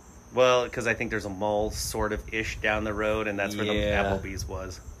 Well, because I think there's a mall sort of ish down the road, and that's where the Yeah. Applebee's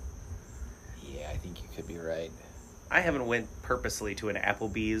was. Yeah, I think you could be right. I haven't went purposely to an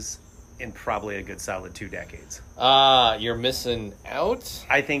Applebee's in probably a good solid 2 decades. You're missing out.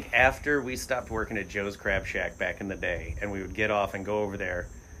 I think after we stopped working at Joe's Crab Shack back in the day, and we would get off and go over there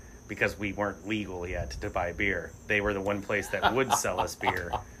because we weren't legal yet to buy beer. They were the one place that would sell us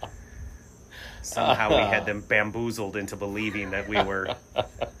beer. Somehow we had them bamboozled into believing that we were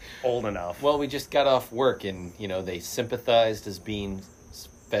old enough. Well, we just got off work, and they sympathized as being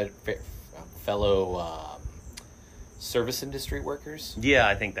fellow service industry workers. Yeah,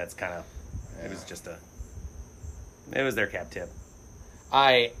 I think that's kind of... It was just it was their cap tip.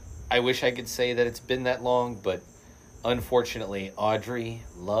 I wish I could say that it's been that long, but unfortunately, Audrey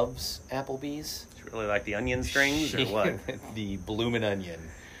loves Applebee's. She really like the onion strings or what? The bloomin' onion.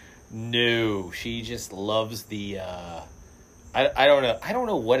 No, she just loves the. I don't know. I don't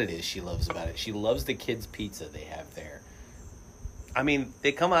know what it is she loves about it. She loves the kids' pizza they have there. I mean,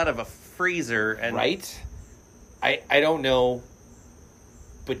 they come out of a freezer and... Right? I don't know,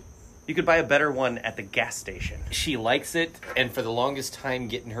 but you could buy a better one at the gas station. she likes it, and for the longest time,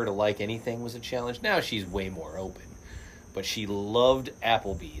 getting her to like anything was a challenge. Now she's way more open, but she loved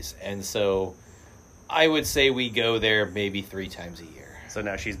Applebee's, and so I would say we go there maybe 3 times a year. So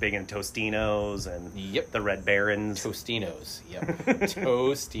now she's big in Tostinos and Yep. the Red Barons. Tostinos. Yep.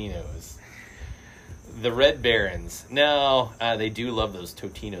 Tostinos. The Red Barons. No, they do love those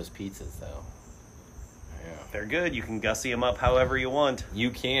Totino's pizzas, though. Yeah. They're good. You can gussy them up however you want. You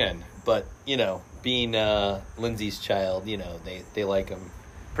can, but, being Lindsay's child, they like them.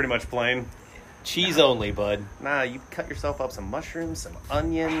 Pretty much plain. Cheese only, bud. Nah, you cut yourself up some mushrooms, some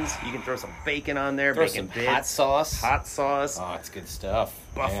onions. You can throw some bacon on there. Throw bacon some bits, hot sauce. hot sauce, Oh, it's good stuff.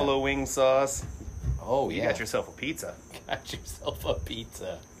 buffalo Man. wing sauce. Oh, You yeah. got yourself a pizza. Got yourself a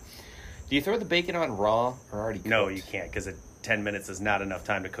pizza. Do you throw the bacon on raw or already cooked? No, you can't because 10 minutes is not enough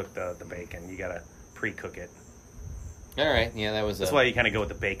time to cook the bacon. You got to pre-cook it. All right. Yeah, that was That's why you kind of go with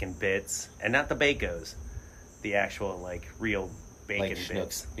the bacon bits and not the bacos. The actual, real bacon like bits.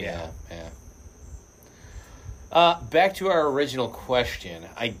 schnooks. Yeah. Back to our original question.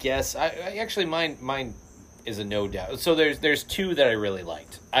 I guess I actually mine is a no doubt. So there's 2 that I really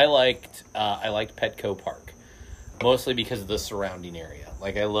liked. I liked Petco Park, mostly because of the surrounding area.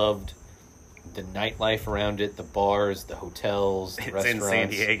 Like I loved the nightlife around it, the bars, the hotels, the It's restaurants. in San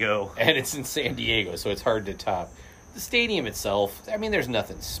Diego. And it's in San Diego, so it's hard to top. The stadium itself, I mean, there's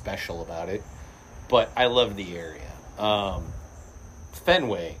nothing special about it, but I love the area.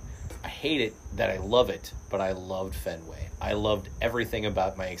 Fenway, I hate it that I love it, but I loved Fenway. I loved everything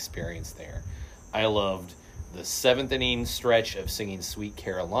about my experience there. I loved the 7th inning stretch of singing Sweet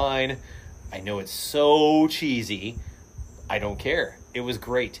Caroline. I know it's so cheesy. I don't care. It was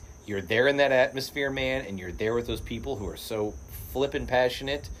great. You're there in that atmosphere, man, and you're there with those people who are so flippin'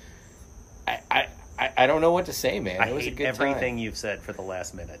 passionate. I don't know what to say, man. It was a hate good everything time. you've said for the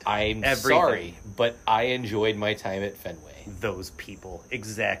last minute. I'm Everything. sorry, but I enjoyed my time at Fenway. Those people.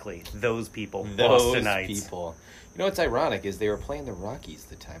 Exactly. Those people. Those Bostonites. people. You know what's ironic is they were playing the Rockies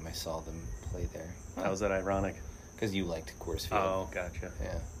the time I saw them play there. How is that ironic? Because you liked Coors Field. Oh, gotcha.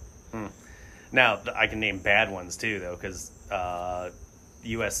 Yeah. Now, I can name bad ones, too, though, because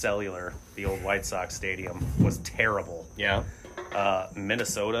U.S. Cellular, the old White Sox stadium, was terrible. Yeah.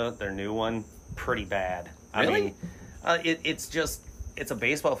 Minnesota, their new one, pretty bad. Really? I mean, it's a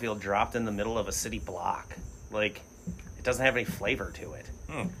baseball field dropped in the middle of a city block. Like, it doesn't have any flavor to it.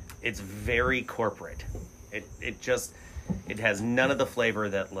 It's very corporate. It has none of the flavor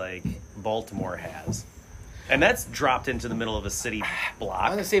that, Baltimore has. And that's dropped into the middle of a city I was block.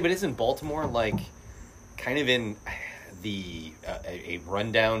 gonna say, but isn't Baltimore kind of in the a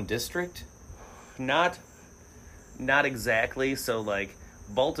rundown district? Not exactly. So,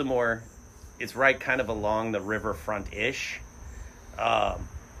 Baltimore, it's right kind of along the riverfront-ish. The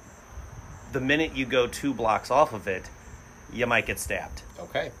minute you go 2 blocks off of it, you might get stabbed.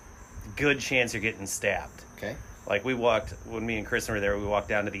 Okay. Good chance you're getting stabbed. Okay. When me and Kristen were there, we walked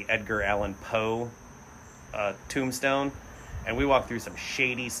down to the Edgar Allan Poe tombstone, and we walked through some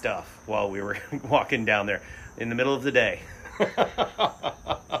shady stuff while we were walking down there in the middle of the day.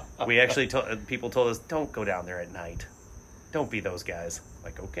 We actually people told us, don't go down there at night. Don't be those guys.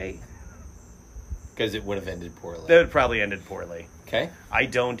 Okay. Because it would have ended poorly. That would probably ended poorly. Okay. I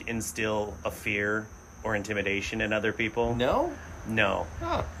don't instill a fear or intimidation in other people. No? No.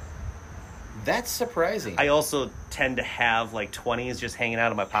 Huh. That's surprising. I also tend to have like 20s just hanging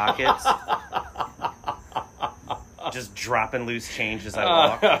out of my pockets. Just dropping loose change as I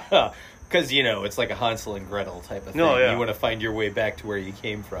walk. Because, it's like a Hansel and Gretel type of thing. No, yeah. You want to find your way back to where you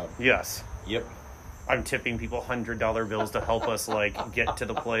came from. Yes. Yep. I'm tipping people $100 bills to help us get to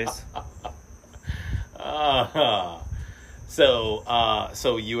the place.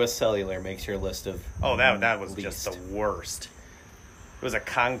 So U.S. Cellular makes your list of that was least. just the worst. It was a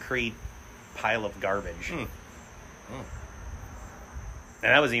concrete pile of garbage. And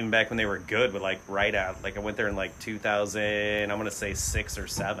that was even back when they were good with right out. I went there in 2000, I'm going to say 6 or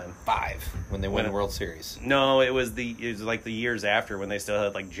 7. 5 when they won the World Series. No, it was the years after when they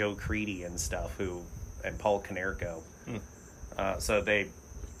still had Joe Creedy and stuff and Paul Konerko. So they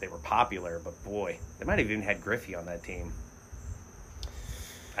were popular, but boy, they might have even had Griffey on that team.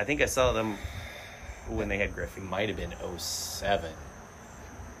 I think I saw them when they had Griffey. Might have been 07.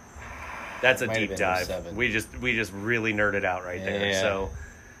 That's a Might have deep been dive. 07. We just really nerded out right there. Yeah. So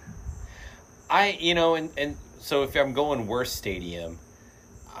and so if I'm going worst stadium,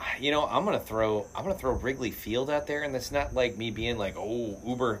 I'm gonna throw Wrigley Field out there, and that's not me being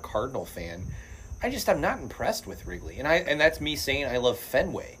uber Cardinal fan. I'm not impressed with Wrigley, and that's me saying I love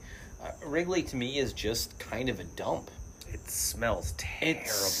Fenway. Wrigley to me is just kind of a dump. it smells terrible. It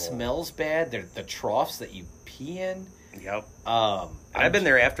smells bad. The troughs that you pee in. Yep. I've been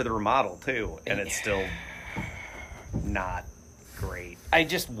there after the remodel too, and it's still not great. I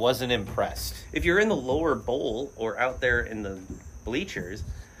just wasn't impressed. If you're in the lower bowl or out there in the bleachers,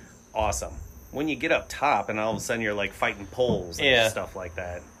 awesome. When you get up top and all of a sudden you're fighting poles and stuff like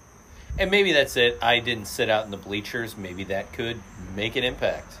that. And maybe that's it. I didn't sit out in the bleachers. Maybe that could make an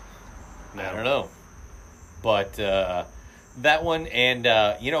impact. No. I don't know. But that one, and,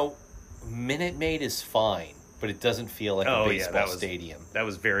 Minute Maid is fine, but it doesn't feel like a baseball stadium. That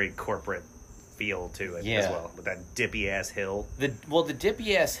was very corporate feel to it as well, with that dippy-ass hill. The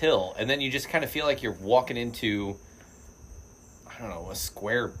dippy-ass hill, and then you just kind of feel like you're walking into, a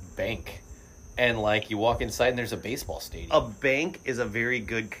square bank. And, you walk inside and there's a baseball stadium. A bank is a very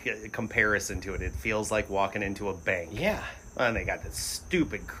good comparison to it. It feels like walking into a bank. Yeah. And they got the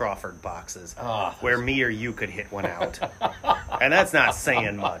stupid Crawford boxes where me or you could hit one out. And that's not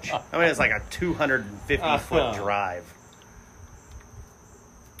saying much. I mean, it's like a 250-foot drive.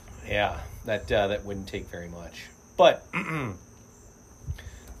 Yeah, that wouldn't take very much. But I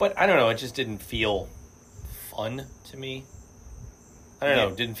don't know. It just didn't feel fun to me. I don't know.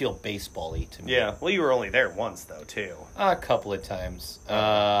 It didn't feel baseball-y to me. Yeah. Well, you were only there once, though, too. A couple of times.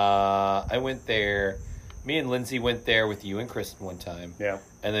 I went there. Me and Lindsay went there with you and Kristen one time. Yeah.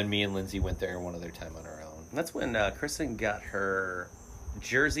 And then me and Lindsay went there one other time on our own. And that's when Kristen got her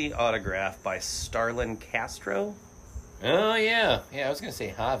jersey autographed by Starlin Castro. Oh, yeah. Yeah, I was going to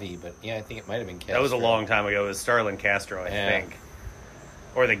say Javi, but I think it might have been Castro. That was a long time ago. It was Starlin Castro, I think.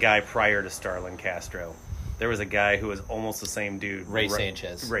 Or the guy prior to Starlin Castro. There was a guy who was almost the same dude. Ray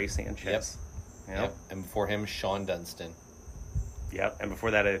Sanchez. Yep. And before him, Sean Dunston. Yep. And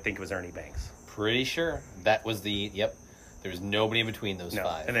before that, I think it was Ernie Banks. Pretty sure. That was there was nobody in between those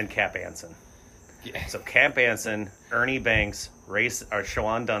five. And then Cap Anson. Yeah. So Cap Anson, Ernie Banks,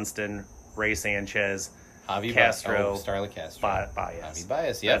 Sean Dunston, Ray Sanchez, Javi Castro, Starlin Castro. Baez. Javi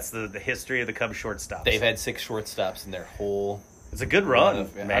Baez, yeah. That's the history of the Cubs shortstops. They've had 6 shortstops in their whole... It's a good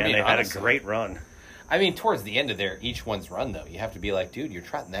run, man. They've had a honestly, great run. I mean, towards the end of each one's run, though, you have to be like, dude, you're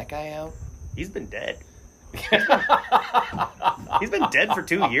trotting that guy out? He's been dead. He's been dead for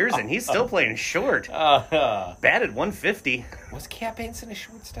 2 years, and he's still playing short. Batted 150. Was Cap Anson a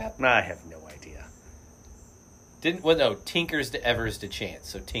shortstop? I have no idea. Tinkers to Evers to Chance,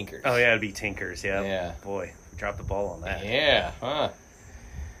 so Tinkers. Oh, yeah, it'd be Tinkers, yeah. Yeah. Boy, we dropped the ball on that. Yeah, huh.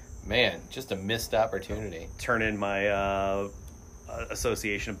 Man, just a missed opportunity. Turn in my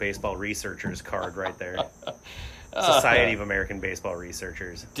Association of Baseball Researchers card right there. Society of American Baseball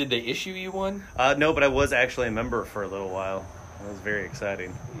Researchers. Did they issue you one? No, but I was actually a member for a little while. It was very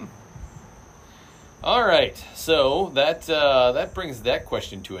exciting. All right, so that brings that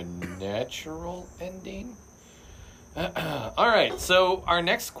question to a natural ending. All right, so our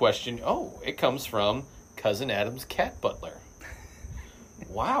next question, it comes from Cousin Adam's cat butler.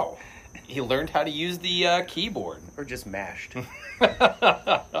 Wow. He learned how to use the keyboard. Or just mashed.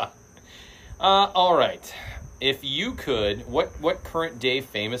 All right. If you could, what current day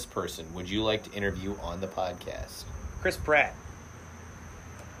famous person would you like to interview on the podcast? Chris Pratt.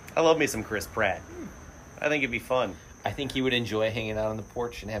 I love me some Chris Pratt. I think it'd be fun. I think he would enjoy hanging out on the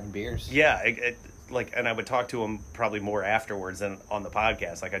porch and having beers. Yeah, and I would talk to him probably more afterwards than on the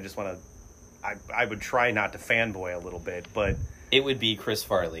podcast. I just want to I would try not to fanboy a little bit, but It would be Chris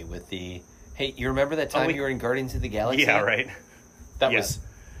Farley with the, hey, you remember that time you were in Guardians of the Galaxy? yeah, right. That Yes.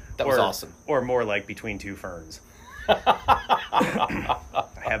 was awesome. Or more like Between Two Ferns. I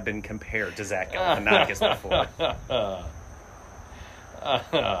have been compared to Zach Galifianakis before.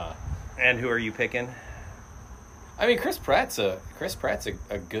 And who are you picking? I mean, Chris Pratt's a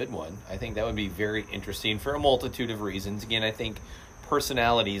good one. I think that would be very interesting for a multitude of reasons. Again, I think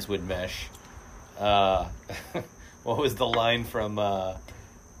personalities would mesh. What was the line from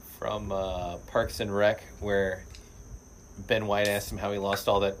Parks and Rec where Ben White asked him how he lost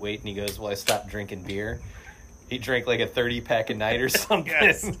all that weight, and he goes, "Well, I stopped drinking beer." He drank like a 30-pack a night or something.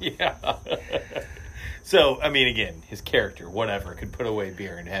 Yes. Yeah. So, I mean, again, his character, whatever, could put away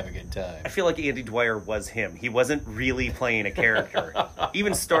beer and have a good time. I feel like Andy Dwyer was him. He wasn't really playing a character.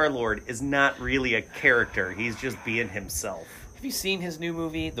 Even Star-Lord is not really a character. He's just being himself. Have you seen his new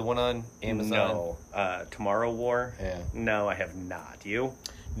movie, the one on Amazon? No. Tomorrow War? Yeah. No, I have not. You?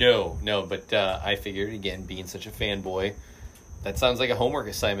 No, but I figured, again, being such a fanboy, that sounds like a homework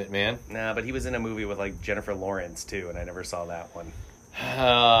assignment, man. Nah, but he was in a movie with, like, Jennifer Lawrence, too, and I never saw that one.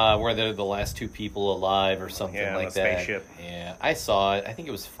 Where they're the last two people alive or something Yeah, like the that. spaceship. Yeah, I saw it. I think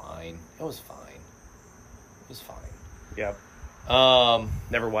it was fine. Yep. Um,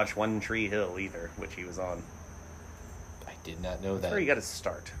 Never watched One Tree Hill either, which he was on. I did not know That's that. where you got to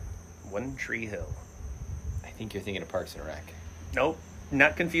start. One Tree Hill. I think you're thinking of Parks and Rec. Nope.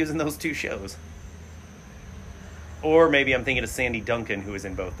 Not confusing those two shows. Or maybe I'm thinking of Sandy Duncan, who was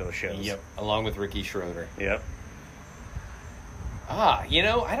in both those shows. Yep, along with Ricky Schroeder. Yep. I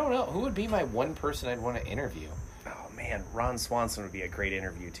don't know. Who would be my one person I'd want to interview? Oh, man. Ron Swanson would be a great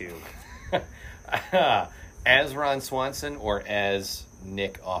interview, too. As Ron Swanson or as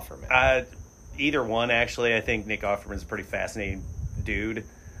Nick Offerman? Either one, actually. I think Nick Offerman's a pretty fascinating dude.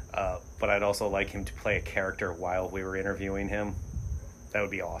 But I'd also like him to play a character while we were interviewing him. That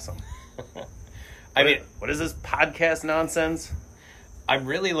would be awesome. What is this podcast nonsense? I'm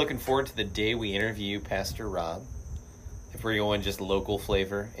really looking forward to the day we interview Pastor Rob. If we're going just local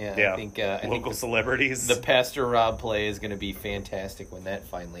flavor. Yeah. I think local celebrities. The Pastor Rob play is going to be fantastic when that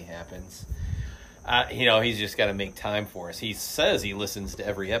finally happens. He's just got to make time for us. He says he listens to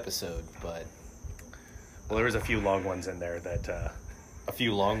every episode, but... Well, there was a few long ones in there that... A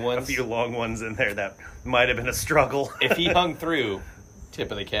few long ones? A few long ones in there that might have been a struggle. If he hung through,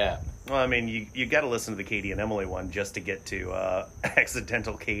 tip of the cap. Well, I mean, you got to listen to the Katie and Emily one just to get to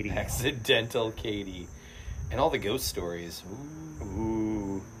Accidental Katie. Accidental Katie. And all the ghost stories.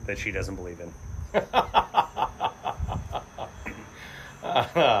 Ooh, that she doesn't believe in.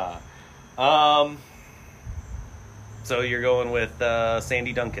 So you're going with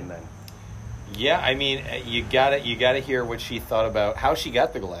Sandy Duncan then? Yeah, I mean, you gotta hear what she thought about how she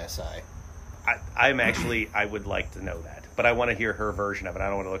got the glass eye. I would like to know that, but I want to hear her version of it. I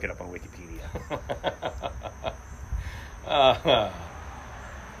don't want to look it up on Wikipedia.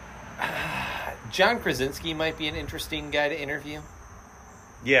 John Krasinski might be an interesting guy to interview.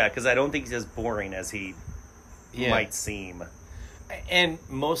 Yeah, because I don't think he's as boring as he might seem. And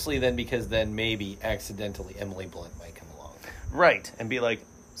mostly then because then maybe accidentally Emily Blunt might come along. Right, and be like,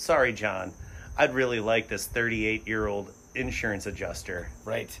 sorry, John, I'd really like this 38-year-old insurance adjuster.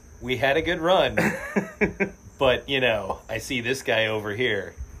 Right. We had a good run, but, I see this guy over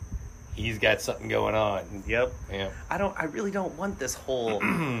here. He's got something going on. Yep. Yeah. I really don't want this whole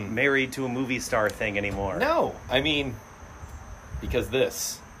married to a movie star thing anymore. No, I mean, because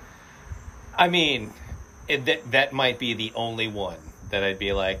this. I mean, that might be the only one that I'd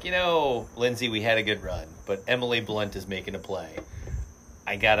be like, Lindsay, we had a good run, but Emily Blunt is making a play.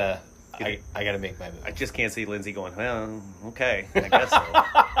 I gotta make my move. I just can't see Lindsay going, well, okay, I guess so.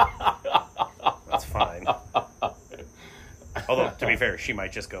 That's fine. Although, to be fair, she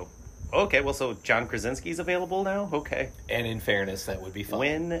might just go, okay, well, so John Krasinski's available now? Okay. And in fairness, that would be fun.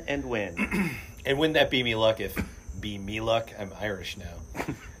 Win and win. And wouldn't that be me luck if... Be me luck? I'm Irish now.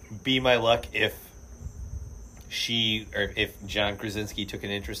 Be my luck if if John Krasinski took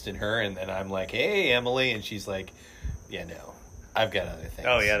an interest in her, and then I'm like, hey, Emily, and she's like, yeah, no, I've got other things.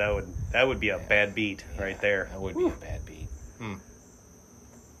 Oh, yeah, that would be a bad beat right there. That would be a bad beat.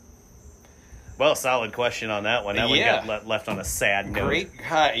 Well, solid question on that one. That one got left on a sad note. Great.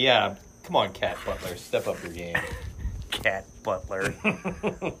 Yeah. Come on, Cat Butler. Step up your game. Cat Butler.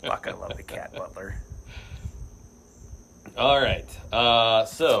 Fuck, I love the Cat Butler. All right.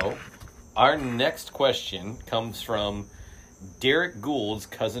 So our next question comes from Derek Gould's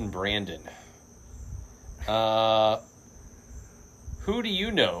cousin Brandon. Who do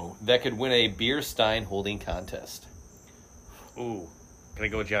you know that could win a beer stein holding contest? Ooh. Can I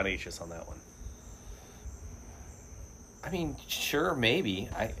go with John Aegis on that one? I mean, sure, maybe.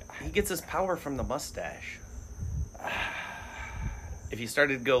 He gets his power from the mustache. If he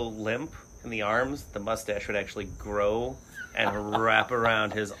started to go limp in the arms, the mustache would actually grow and wrap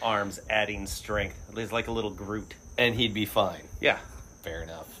around his arms, adding strength. He's like a little Groot. And he'd be fine. Yeah. Fair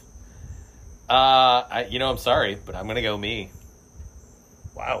enough. I'm sorry, but I'm gonna go me.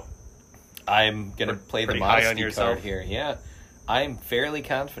 Wow. I'm gonna play the pretty high on modesty yourself. card here. Yeah, I'm fairly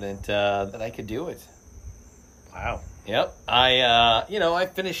confident that I could do it. Wow. Yep. I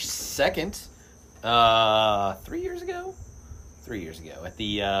finished second 3 years ago. 3 years ago at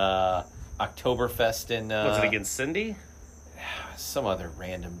the Oktoberfest in. Was it against Cindy? Some other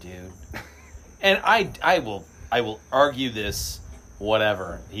random dude. And I will argue this.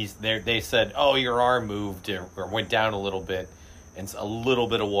 Whatever. He's there. They said, "Oh, your arm moved or went down a little bit, and a little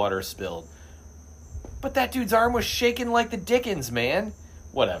bit of water spilled." But that dude's arm was shaking like the Dickens, man.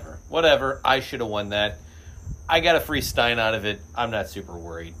 Whatever. I should have won that. I got a free Stein out of it. I'm not super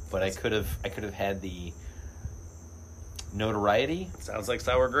worried, but I could have had the notoriety. Sounds like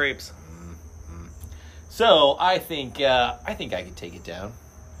sour grapes. So I think I could take it down.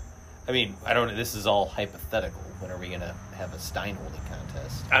 I mean, I don't know. This is all hypothetical. When are we gonna have a Stein holding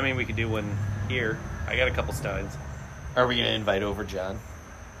contest? I mean, we could do one here. I got a couple Steins. Are we gonna invite over John?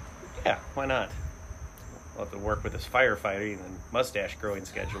 Yeah, why not? We'll have to work with his firefighting and mustache growing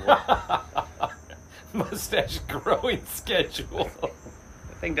schedule. Mustache growing schedule.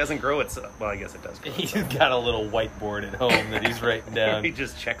 The thing doesn't grow itself. Well, I guess it does grow He's itself. got a little whiteboard at home that he's writing down. He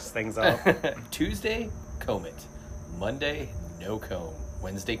just checks things off. Tuesday, comb it. Monday, no comb.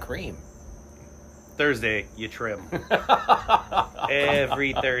 Wednesday, cream. Thursday, you trim.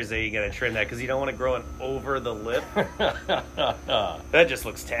 Every Thursday, you gotta trim that because you don't want to grow it over the lip. That just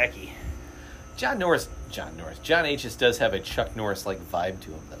looks tacky. John H. does have a Chuck Norris-like vibe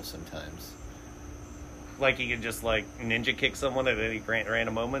to him, though, sometimes. Like he could just, like, ninja kick someone at any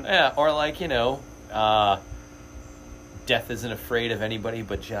random moment. Yeah, or like, death isn't afraid of anybody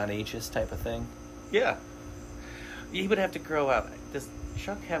but John H.'s type of thing. Yeah. He would have to grow out. Does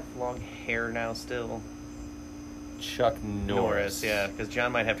Chuck have long hair now still? Chuck Norris. Yeah, because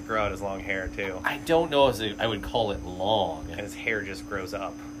John might have to grow out his long hair, too. I don't know if I would call it long. And his hair just grows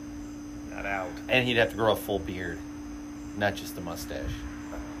up, not out. And he'd have to grow a full beard, not just the mustache.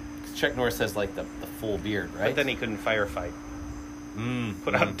 'Cause Chuck Norris has, like, the full beard, right? But then he couldn't firefight.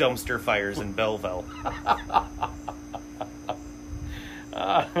 Put out dumpster fires in Belleville.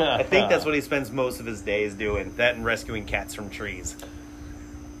 I think that's what he spends most of his days doing. That and rescuing cats from trees.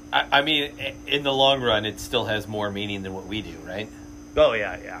 I mean, in the long run, it still has more meaning than what we do, right? Oh,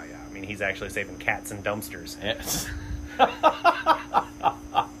 yeah. I mean, he's actually saving cats in dumpsters. Yes.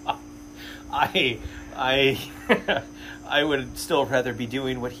 I would still rather be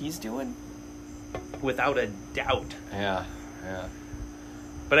doing what he's doing. Without a doubt. Yeah.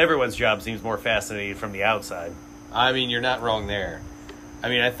 But everyone's job seems more fascinating from the outside. I mean, you're not wrong there. I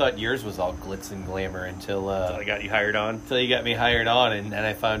mean, I thought yours was all glitz and glamour until I got you hired on. Until you got me hired on, and then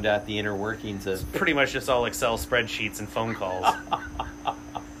I found out the inner workings of Pretty much just all Excel spreadsheets and phone calls.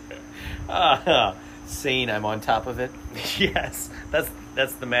 saying I'm on top of it. Yes,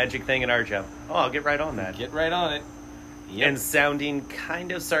 that's the magic thing in our job. Oh, I'll get right on that. Get right on it. Yep. And sounding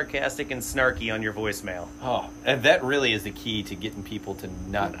kind of sarcastic and snarky on your voicemail. Oh, and that really is the key to getting people to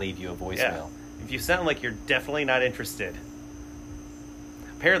not leave you a voicemail. Yeah. If you sound like you're definitely not interested.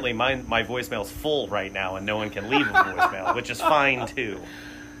 Apparently, my voicemail's full right now, and no one can leave a voicemail, which is fine, too.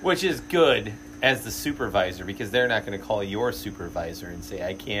 Which is good as the supervisor, because they're not going to call your supervisor and say,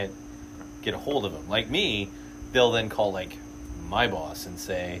 I can't get a hold of him. Like me, they'll then call, like, my boss and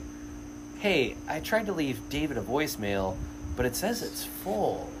say, hey, I tried to leave David a voicemail, but it says it's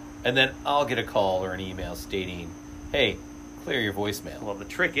full. And then I'll get a call or an email stating, hey, clear your voicemail. Well, the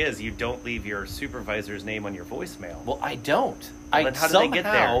trick is you don't leave your supervisor's name on your voicemail. Well, I don't. Well, then how do they get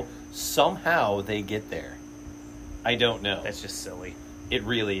there? Somehow they get there. I don't know. That's just silly. It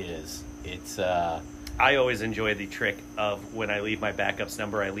really is. It's, I always enjoy the trick of when I leave my backup's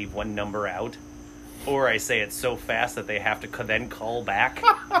number, I leave one number out. Or I say it so fast that they have to then call back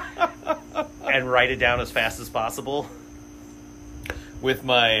and write it down as fast as possible. With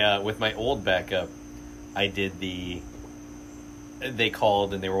my old backup, I did they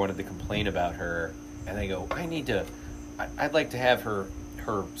called and they wanted to complain about her, and I go, I'd like to have her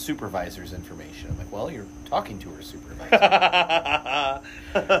supervisor's information. I'm like, well, you're talking to her supervisor.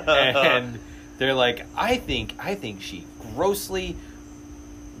 And they're like, I think she grossly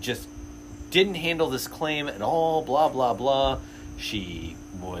just didn't handle this claim at all, blah, blah, blah. She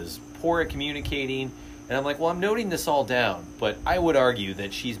was poor at communicating. And I'm like, well, I'm noting this all down, but I would argue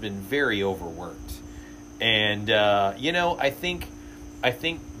that she's been very overworked. And I think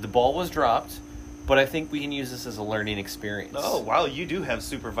the ball was dropped, but I think we can use this as a learning experience. Oh, wow, you do have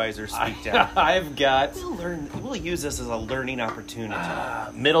supervisors speak down. I've got We'll use this as a learning opportunity.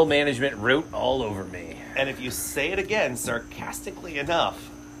 middle management wrote all over me. And if you say it again sarcastically enough,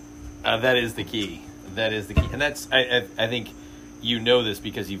 That is the key. That is the key. And that's I think you know this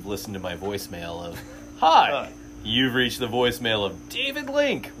because you've listened to my voicemail of, "Hi, you've reached the voicemail of David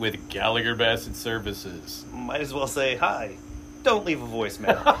Link with Gallagher Bassett Services." might as well say, hi, don't leave a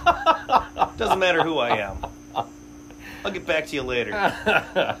voicemail. Doesn't matter who I am. I'll get back to you later.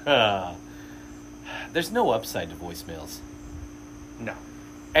 There's no upside to voicemails. No.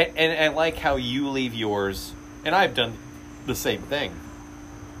 And I like how you leave yours, and I've done the same thing,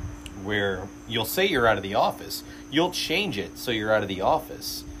 where you'll say you're out of the office. You'll change it so you're out of the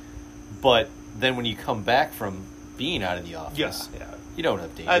office. But then when you come back from being out of the office, Yeah. you don't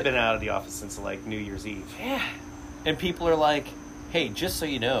update I've it. been out of the office since like New Year's Eve. Yeah. And people are like, "Hey, just so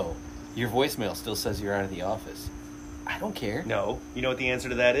you know, your voicemail still says you're out of the office." I don't care. No. You know what the answer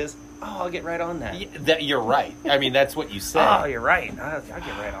to that is? Oh, I'll get right on that. You're right. I mean, that's what you say. Oh, you're right. I'll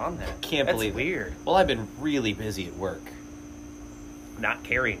get right on that. Can't That's believe it. weird. Well, I've been really busy at work. Not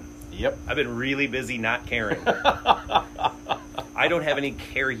caring. Yep. I've been really busy not caring. I don't have any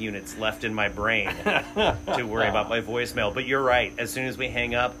care units left in my brain to worry about my voicemail. But you're right. As soon as we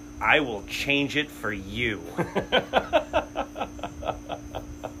hang up, I will change it for you.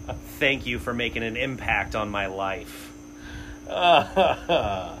 Thank you for making an impact on my life.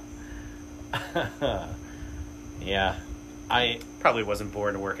 Yeah. I Probably wasn't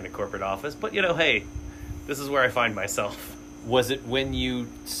born to work in a corporate office, but hey, this is where I find myself. Was it when you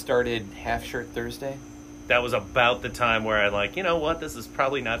started Half Shirt Thursday? That was about the time where I like, you know what, this is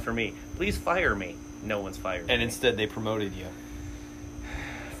probably not for me. Please fire me. No one's fired me. And instead they promoted you.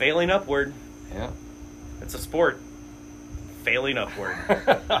 Failing upward. Yeah. It's a sport. Failing upward.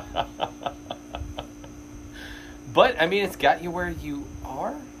 But, I mean, it's got you where you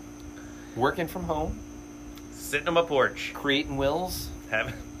are. Working from home. Sitting on my porch. Creating wills.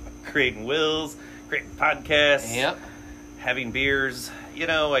 Creating wills. Creating podcasts. Yep. Having beers.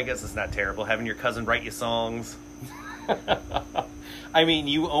 I guess it's not terrible. Having your cousin write you songs. I mean,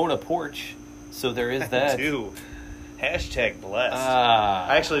 you own a porch, so there is that. I do. Hashtag blessed. Ah.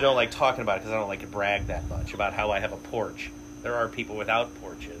 I actually don't like talking about it because I don't like to brag that much about how I have a porch. There are people without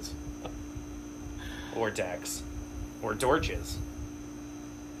porches. Or decks. Or dorches.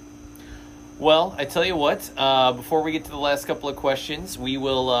 Well, I tell you what, before we get to the last couple of questions,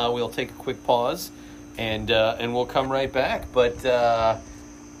 we'll take a quick pause, and we'll come right back. But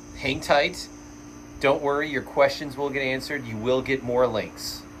hang tight. Don't worry, your questions will get answered. You will get more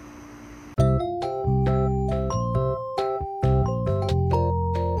links.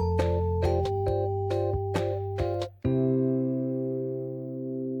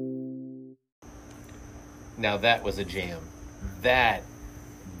 Now that was a jam. That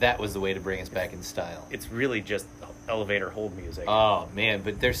was the way to bring us back in style. It's really just elevator hold music. Oh man,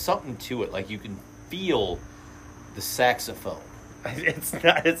 but there's something to it. Like you can feel the saxophone. It's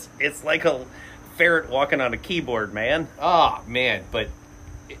not. It's like a ferret walking on a keyboard, man. Oh man, but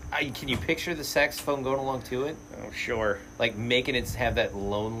can you picture the saxophone going along to it? Oh, sure. Like making it have that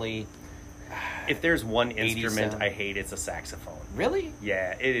lonely. If there's one 80s instrument sound. I hate, it's a saxophone. Really?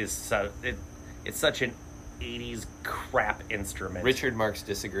 Yeah, it is. It's such an 80s crap instrument. Richard Marx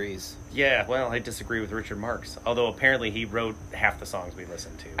disagrees. Yeah, well, I disagree with Richard Marx. Although apparently he wrote half the songs we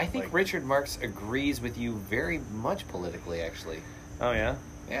listen to. I think Richard Marx agrees with you very much politically, actually. Oh, yeah?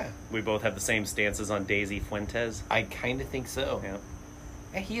 Yeah. We both have the same stances on Daisy Fuentes. I kind of think so. Yeah.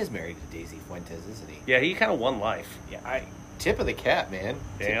 Yeah, he is married to Daisy Fuentes, isn't he? Yeah, he kind of won life. Yeah, tip of the cap, man.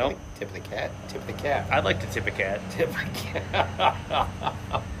 Yeah. Tip of the cat. Tip of the cap. I'd like to tip a cat. Tip of the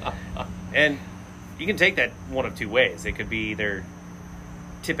cap. And you can take that one of two ways. It could be either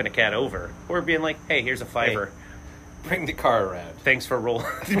tipping a cat over or being like, hey, here's a $5. Hey, bring the car around. Thanks for rolling.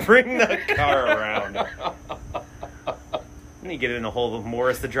 Bring the car around. And you get in a whole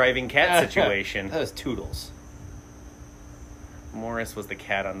Morris the driving cat situation. That was Toodles. Morris was the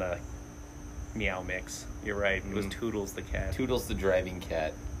cat on the Meow Mix. You're right. It was Toodles the cat. Toodles the driving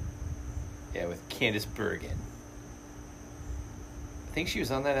cat. Yeah, with Candice Bergen. I think she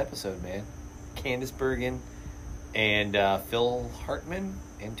was on that episode, man. Candice Bergen and Phil Hartman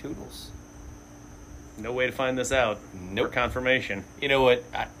and Toodles. No way to find this out. Nope. For confirmation. You know what?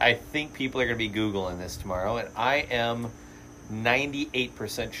 I think people are going to be Googling this tomorrow, and I am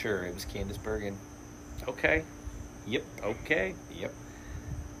 98% sure it was Candice Bergen. Okay. Yep. Okay. Yep.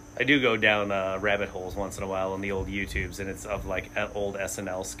 I do go down rabbit holes once in a while on the old YouTubes, and it's of like old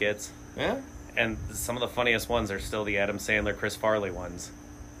SNL skits. Yeah? And some of the funniest ones are still the Adam Sandler, Chris Farley ones.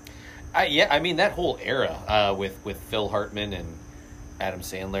 Yeah, I mean, that whole era with Phil Hartman and Adam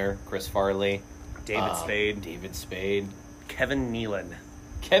Sandler, Chris Farley. David Spade. David Spade. Kevin Nealon.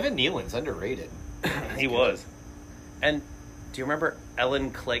 Kevin Nealon's underrated. He was. And do you remember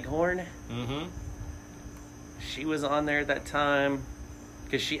Ellen Cleghorn? Mm-hmm. She was on there at that time.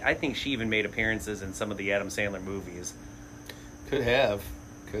 Because I think she even made appearances in some of the Adam Sandler movies. Could have.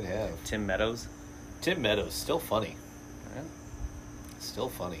 Tim Meadows. Tim Meadows, still funny. Yeah. Still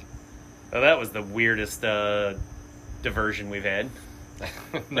funny. Oh, that was the weirdest diversion we've had.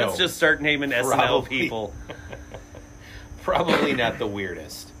 No, Let's just start naming SNL probably. people. Probably not the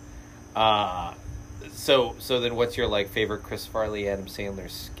weirdest. So then what's your favorite Chris Farley, Adam Sandler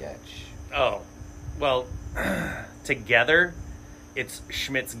sketch? Oh, well, together, it's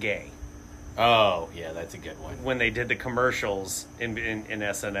Schmidt's Gay. Oh, yeah, that's a good one. When they did the commercials in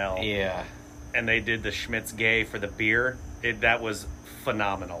SNL. Yeah. And they did the Schmidt's Gay for the beer. That was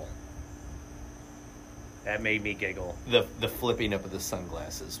phenomenal. That made me giggle. The flipping up of the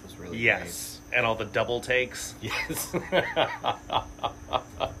sunglasses was really Yes. And all the double takes. great. Yes.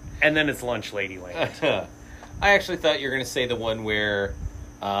 And then it's Lunch Ladyland. I actually thought you were going to say the one where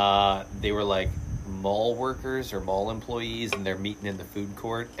they were like mall workers or mall employees and they're meeting in the food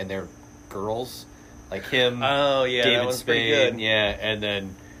court and they're girls like him. Oh, yeah, David that one's Spade, pretty good. Yeah, and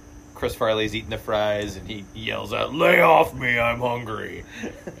then Chris Farley's eating the fries and he yells out, "Lay off me, I'm hungry."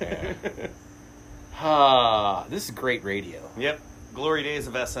 Yeah. This is great radio. Yep. Glory days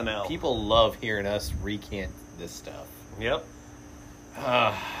of SNL. People love hearing us recant this stuff. Yep.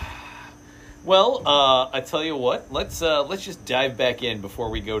 Well, I tell you what, let's just dive back in before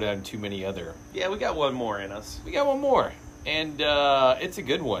we go down too many other. Yeah, we got one more in us. We got one more, and it's a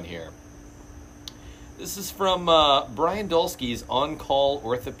good one here. This is from Brian Dulski's on-call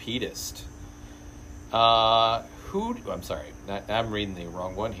orthopedist. I'm sorry, I'm reading the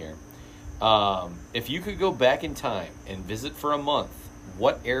wrong one here. If you could go back in time and visit for a month,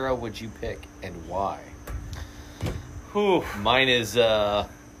 what era would you pick and why? Whew. Mine is the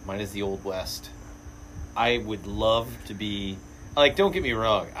Old West. I would love to be don't get me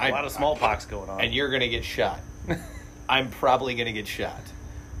wrong. A lot of smallpox going on. And you're going to get shot. I'm probably going to get shot.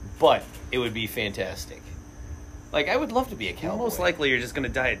 But it would be fantastic. I would love to be a cowboy. Most likely you're just going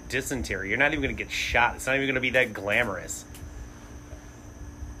to die of dysentery. You're not even going to get shot. It's not even going to be that glamorous.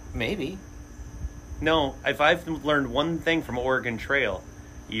 Maybe. No, if I've learned one thing from Oregon Trail,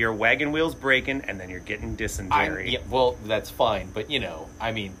 your wagon wheel's breaking and then you're getting dysentery. Well, that's fine. But,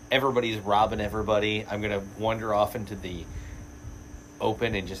 everybody's robbing everybody. I'm going to wander off into the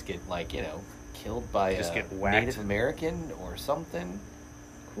open and just get, killed by get a whacked. Native American or something.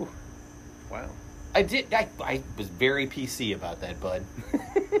 Whew. Wow. I was very PC about that, bud.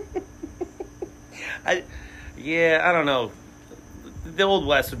 I don't know. The Old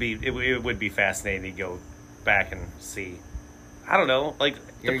West it would be fascinating to go back and see. I don't know.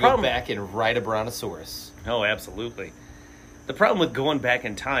 You're going to go back and ride a brontosaurus. Oh, absolutely. The problem with going back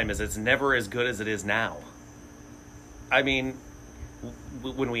in time is it's never as good as it is now. I mean,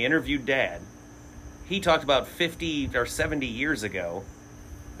 when we interviewed Dad, he talked about 50 or 70 years ago,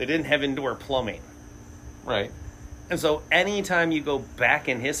 they didn't have indoor plumbing. Right. And so anytime you go back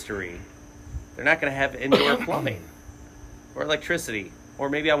in history, they're not going to have indoor plumbing or electricity. Or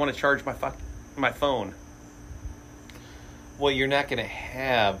maybe I want to charge my phone. Well, you're not going to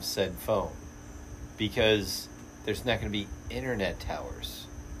have said phone because there's not going to be internet towers.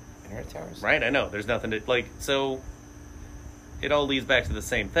 Internet towers? Right, I know. There's nothing to, so it all leads back to the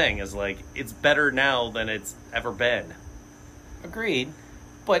same thing is, it's better now than it's ever been. Agreed.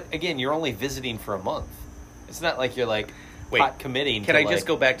 But, again, you're only visiting for a month. It's not like you're, pot committing Can I just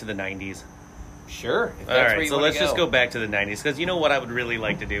go back to the 90s? Sure. If All that's where right, you so wanna let's just go back to the 90s, because you know what I would really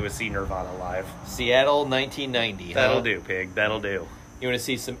like to do is see Nirvana live. Seattle, 1990. That'll do, pig. That'll do. You want to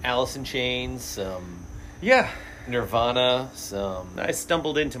see some Alice in Chains, some Yeah. Nirvana, some... I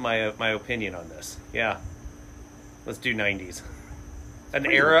stumbled into my opinion on this. Yeah. Let's do 90s. An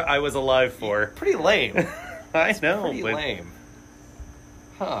era I was alive for. Pretty lame. I know, Pretty but lame.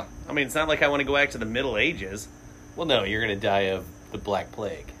 Huh. I mean, it's not like I want to go back to the Middle Ages. Well, no, you're going to die of the Black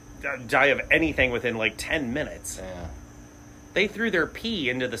Plague. Die of anything within 10 minutes. Yeah. They threw their pee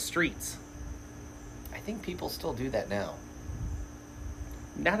into the streets. I think people still do that now.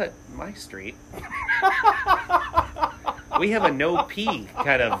 Not at my street. We have a no pee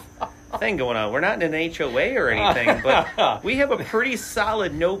kind of thing going on. We're not in an HOA or anything, but we have a pretty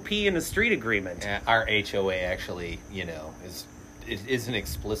solid no pee in the street agreement. Yeah, our HOA actually, it isn't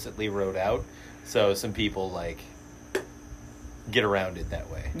explicitly wrote out, so some people get around it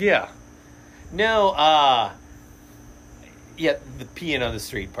that way. Yeah. No, yeah, the peeing on the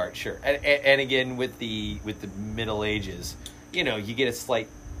street part, sure. And again, with the Middle Ages, you get a slight,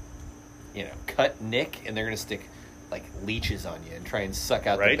 cut nick, and they're going to stick, like, leeches on you and try and suck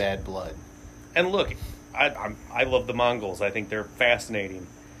out the Right. bad blood. And look, I love the Mongols. I think they're fascinating.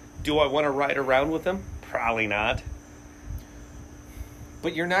 Do I want to ride around with them? Probably not.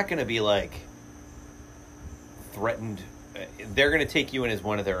 But you're not going to be, like, threatened. They're going to take you in as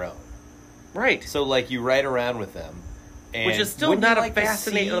one of their own. Right. So, like, you ride around with them. And Which is still wouldn't not you a like to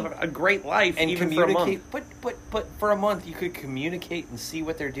fascinating, see a great life, and even for a communicate. month. But for a month, you could communicate and see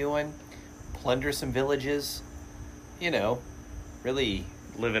what they're doing, plunder some villages, really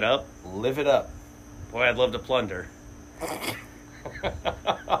Live it up. live it up. Boy, I'd love to plunder.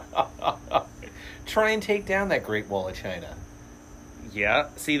 Try and take down that Great Wall of China. Yeah.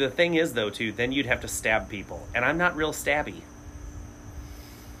 See, the thing is, though, too, then you'd have to stab people. And I'm not real stabby.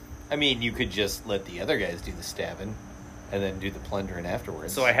 I mean, you could just let the other guys do the stabbing, and then do the plundering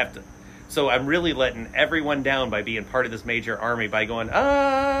afterwards. So I have to. So I'm really letting everyone down by being part of this major army by going,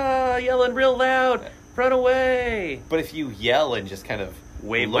 yelling real loud, run away. But if you yell and just kind of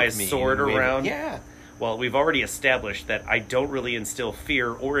Wave look my mean, sword wave it- around? yeah. Well, we've already established that I don't really instill fear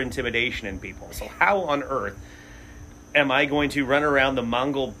or intimidation in people. So how on earth am I going to run around the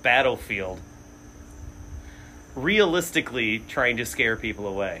Mongol battlefield realistically trying to scare people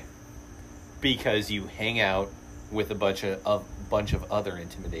away? Because you hang out with a bunch of other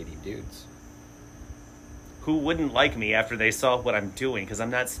intimidating dudes. Who wouldn't like me after they saw what I'm doing? Because I'm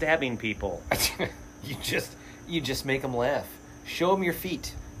not stabbing people. you just make them laugh. Show them your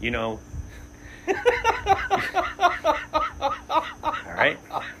feet. All right.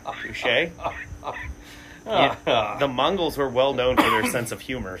 Touche. Yeah, the Mongols were well known for their sense of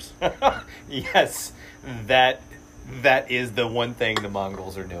humors. Yes, that is the one thing the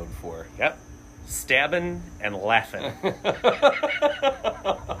Mongols are known for. Yep. Stabbing and laughing.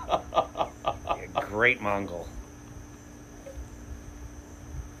 A great Mongol.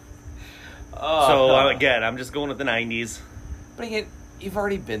 So, again, I'm just going with the 90s. But again, you've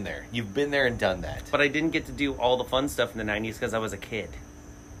already been there. You've been there and done that. But I didn't get to do all the fun stuff in the 90s because I was a kid.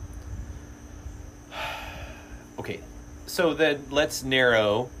 Okay, so then let's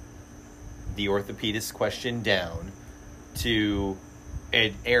narrow the orthopedist question down to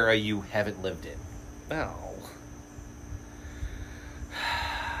an era you haven't lived in. Well,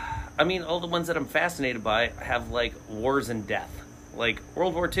 I mean, all the ones that I'm fascinated by have, like, wars and death. Like,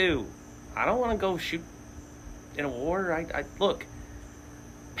 World War II. I don't want to go shoot in a war. I look,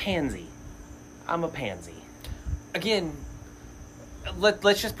 pansy. I'm a pansy. Again,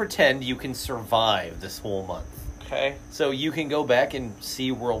 let's just pretend you can survive this whole month. Okay. So you can go back and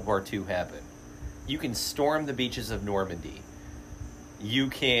see World War II happen. You can storm the beaches of Normandy. You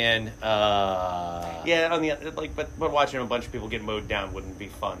can, Yeah, on the but watching a bunch of people get mowed down wouldn't be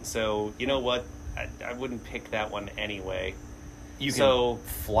fun. So you know what? I wouldn't pick that one anyway. You can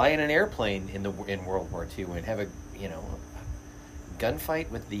fly in an airplane in World War II and have a gunfight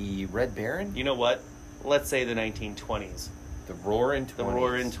with the Red Baron. You know what? Let's say the 1920s. The Roaring 20s. The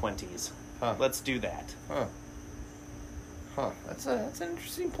Roaring 20s. Huh. Let's do that. Huh. That's an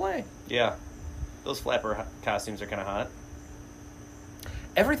interesting play. Yeah. Those flapper costumes are kind of hot.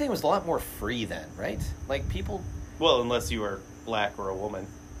 Everything was a lot more free then, right? Like people. Well, unless you were black or a woman.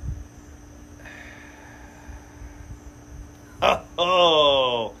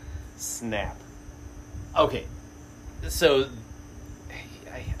 Oh, snap. Okay, so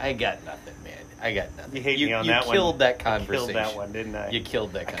I got nothing, man. I got nothing. You hate me on that one. You killed that I conversation. killed that one, didn't I? You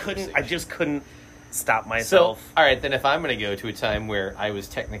killed that conversation. I just couldn't stop So, myself. all right, then if I'm going to go to a time where I was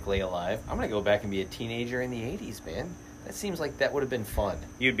technically alive, I'm going to go back and be a teenager in the 80s, man. That seems like that would have been fun.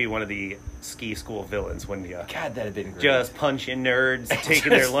 You'd be one of the ski school villains, wouldn't you? God, that'd have been great. Just punching nerds, taking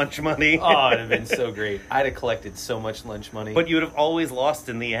their lunch money. Oh, it'd have been so great. I'd have collected so much lunch money. But you would have always lost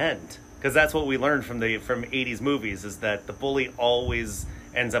in the end. Because that's what we learned from 80s movies, is that the bully always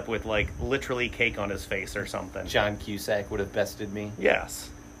ends up with, like, literally cake on his face or something. John Cusack would have bested me. Yes.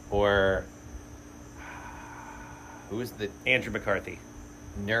 Or who was the Andrew McCarthy.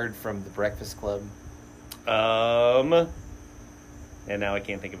 nerd from the Breakfast Club? And now I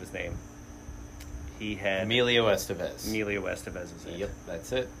can't think of his name. He had Emilio Estevez. Emilio Estevez is it. Yep,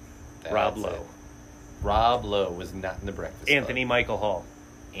 that's it. Rob That's Lowe. it. Rob Lowe was not in the Breakfast Anthony Club. Michael Hall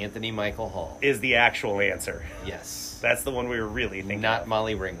Anthony Michael Hall. is the actual answer. Yes. That's the one we were really thinking Not of.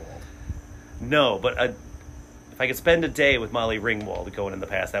 Molly Ringwald. No, but if I could spend a day with Molly Ringwald going in the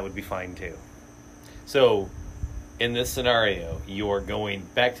past, that would be fine too. So, in this scenario, you're going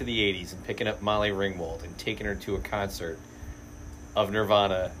back to the 80s and picking up Molly Ringwald and taking her to a concert of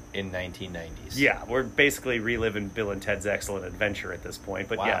Nirvana in 1990s. Yeah, we're basically reliving Bill and Ted's Excellent Adventure at this point,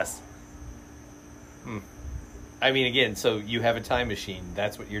 but Wow. yes. I mean, again, so you have a time machine.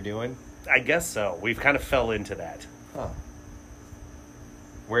 That's what you're doing? I guess so. We've kind of fell into that. Huh.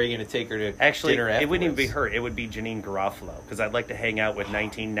 Where are you going to take her to Actually, dinner it wouldn't even be afterwards? her. It would be Janine Garofalo, because I'd like to hang out with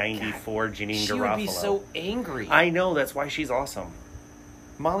 1994 Janine She Garofalo. would be so angry. I know, that's why she's awesome.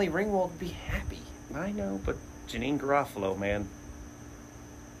 Molly Ringwald would be happy. I know, but Janine Garofalo, man.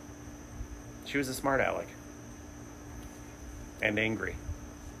 She was a smart aleck. And angry.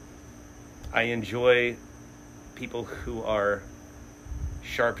 I enjoy people who are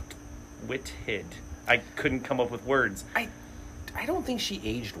sharp-witted. I couldn't come up with words. I don't think she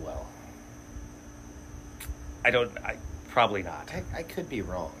aged well. Probably not. I could be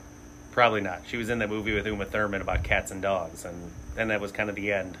wrong. Probably not. She was in that movie with Uma Thurman about cats and dogs, and then that was kind of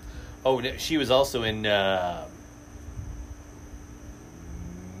the end. Oh, no, she was also in the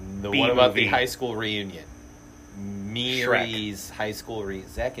B one about the movie. high school reunion. Miri's high school reunion.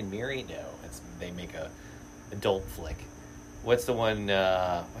 Zach and Miri? No, they make a adult flick. What's the one?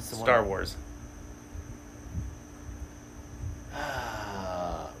 Star Wars.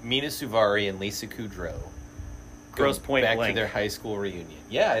 Mina Suvari and Lisa Kudrow. Grosse go Pointe back Blank. to their high school reunion.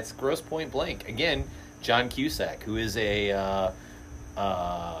 Yeah, it's Grosse Pointe Blank. Again, John Cusack, who is a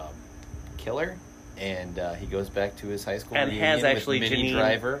killer, and he goes back to his high school And reunion has actually with Minnie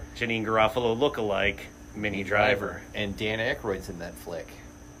Driver. Janine Garofalo look-alike Minnie Driver. And Dan Aykroyd's in that flick.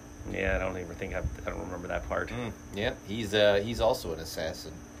 Yeah, I don't remember that part. Yeah, he's also an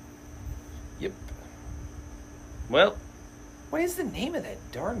assassin. Yep. Well, What is the name of that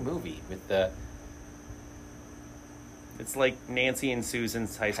darn movie with the it's like Nancy and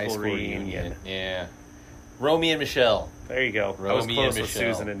Susan's high school reunion. Yeah. Romy and Michelle. There you go. I was Romy close and with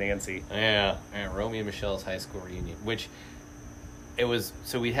Michelle. Susan and Nancy. Yeah, Romy and Michelle's high school reunion, which it was.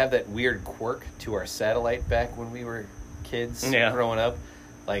 So we have that weird quirk to our satellite back when we were kids growing up.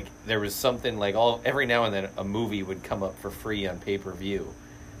 Like there was something like every now and then a movie would come up for free on pay-per-view,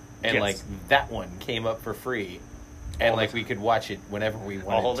 and Yes. like that one came up for free, and like we could watch it whenever we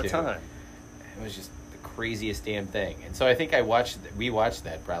wanted All the to. time. It was just the craziest damn thing, and so I think we watched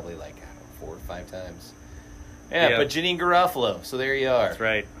that probably like 4 or 5 times. Yeah, but Janine Garofalo. So there you are. That's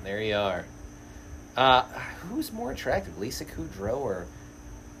right. There you are. Who's more attractive, Lisa Kudrow or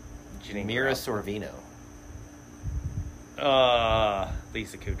Janine Mira Garofalo. Sorvino?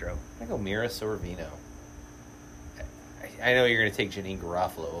 Lisa Kudrow. I go Mira Sorvino. I know you're going to take Janine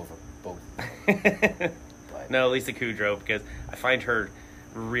Garofalo over both. But No, Lisa Kudrow, because I find her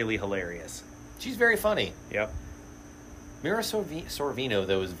really hilarious. she's very funny. Yep. Mira Sorvino,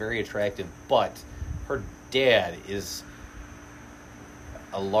 though, is very attractive, but her dad is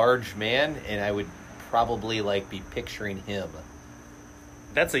a large man, and I would probably be picturing him.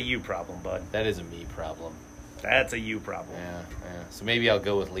 That's a you problem, bud. That is a me problem. That's a you problem. Yeah. So maybe I'll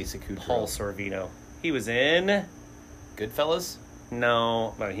go with Lisa Kudrow. Paul Sorvino. He was in... Goodfellas?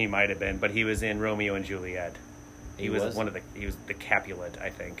 No, well, he might have been, but he was in Romeo and Juliet. He was? He was the Capulet, I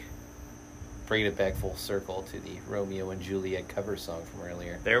think. Bringing it back full circle to the Romeo and Juliet cover song from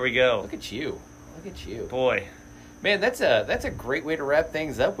earlier. There we go. Look at you. Boy. Man, that's a great way to wrap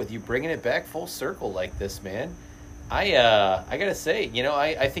things up with you bringing it back full circle like this, man. I gotta say,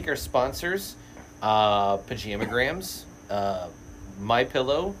 I think our sponsors, Pajamagrams,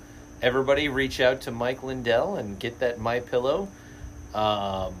 MyPillow, everybody reach out to Mike Lindell and get that MyPillow.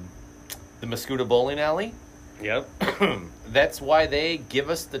 The Mosquito Bowling Alley. Yep. That's why they give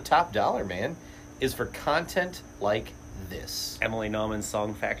us the top dollar, man, is for content like this. Emily Nauman's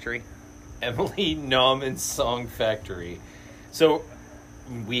Song Factory. Emily Nauman's Song Factory. So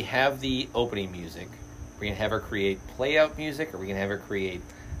we have the opening music. We're going to have her create play-out music, or we're going to have her create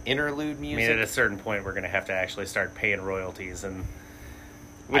interlude I music. mean, at a certain point, we're going to have to actually start paying royalties,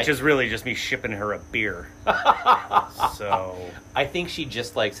 which is really just me shipping her a beer. So I think she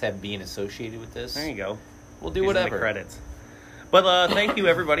just likes being associated with this. there you go. We'll do She's in the whatever. credits. But thank you,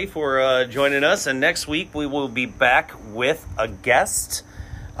 everybody, for joining us. And next week, we will be back with a guest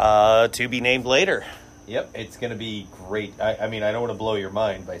to be named later. Yep, it's going to be great. I mean, I don't want to blow your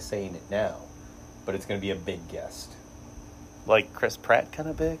mind by saying it now, but it's going to be a big guest. Like Chris Pratt kind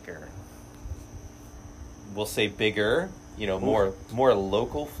of big? Or We'll say bigger, more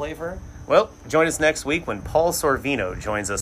local flavor. Well, join us next week when Paul Sorvino joins us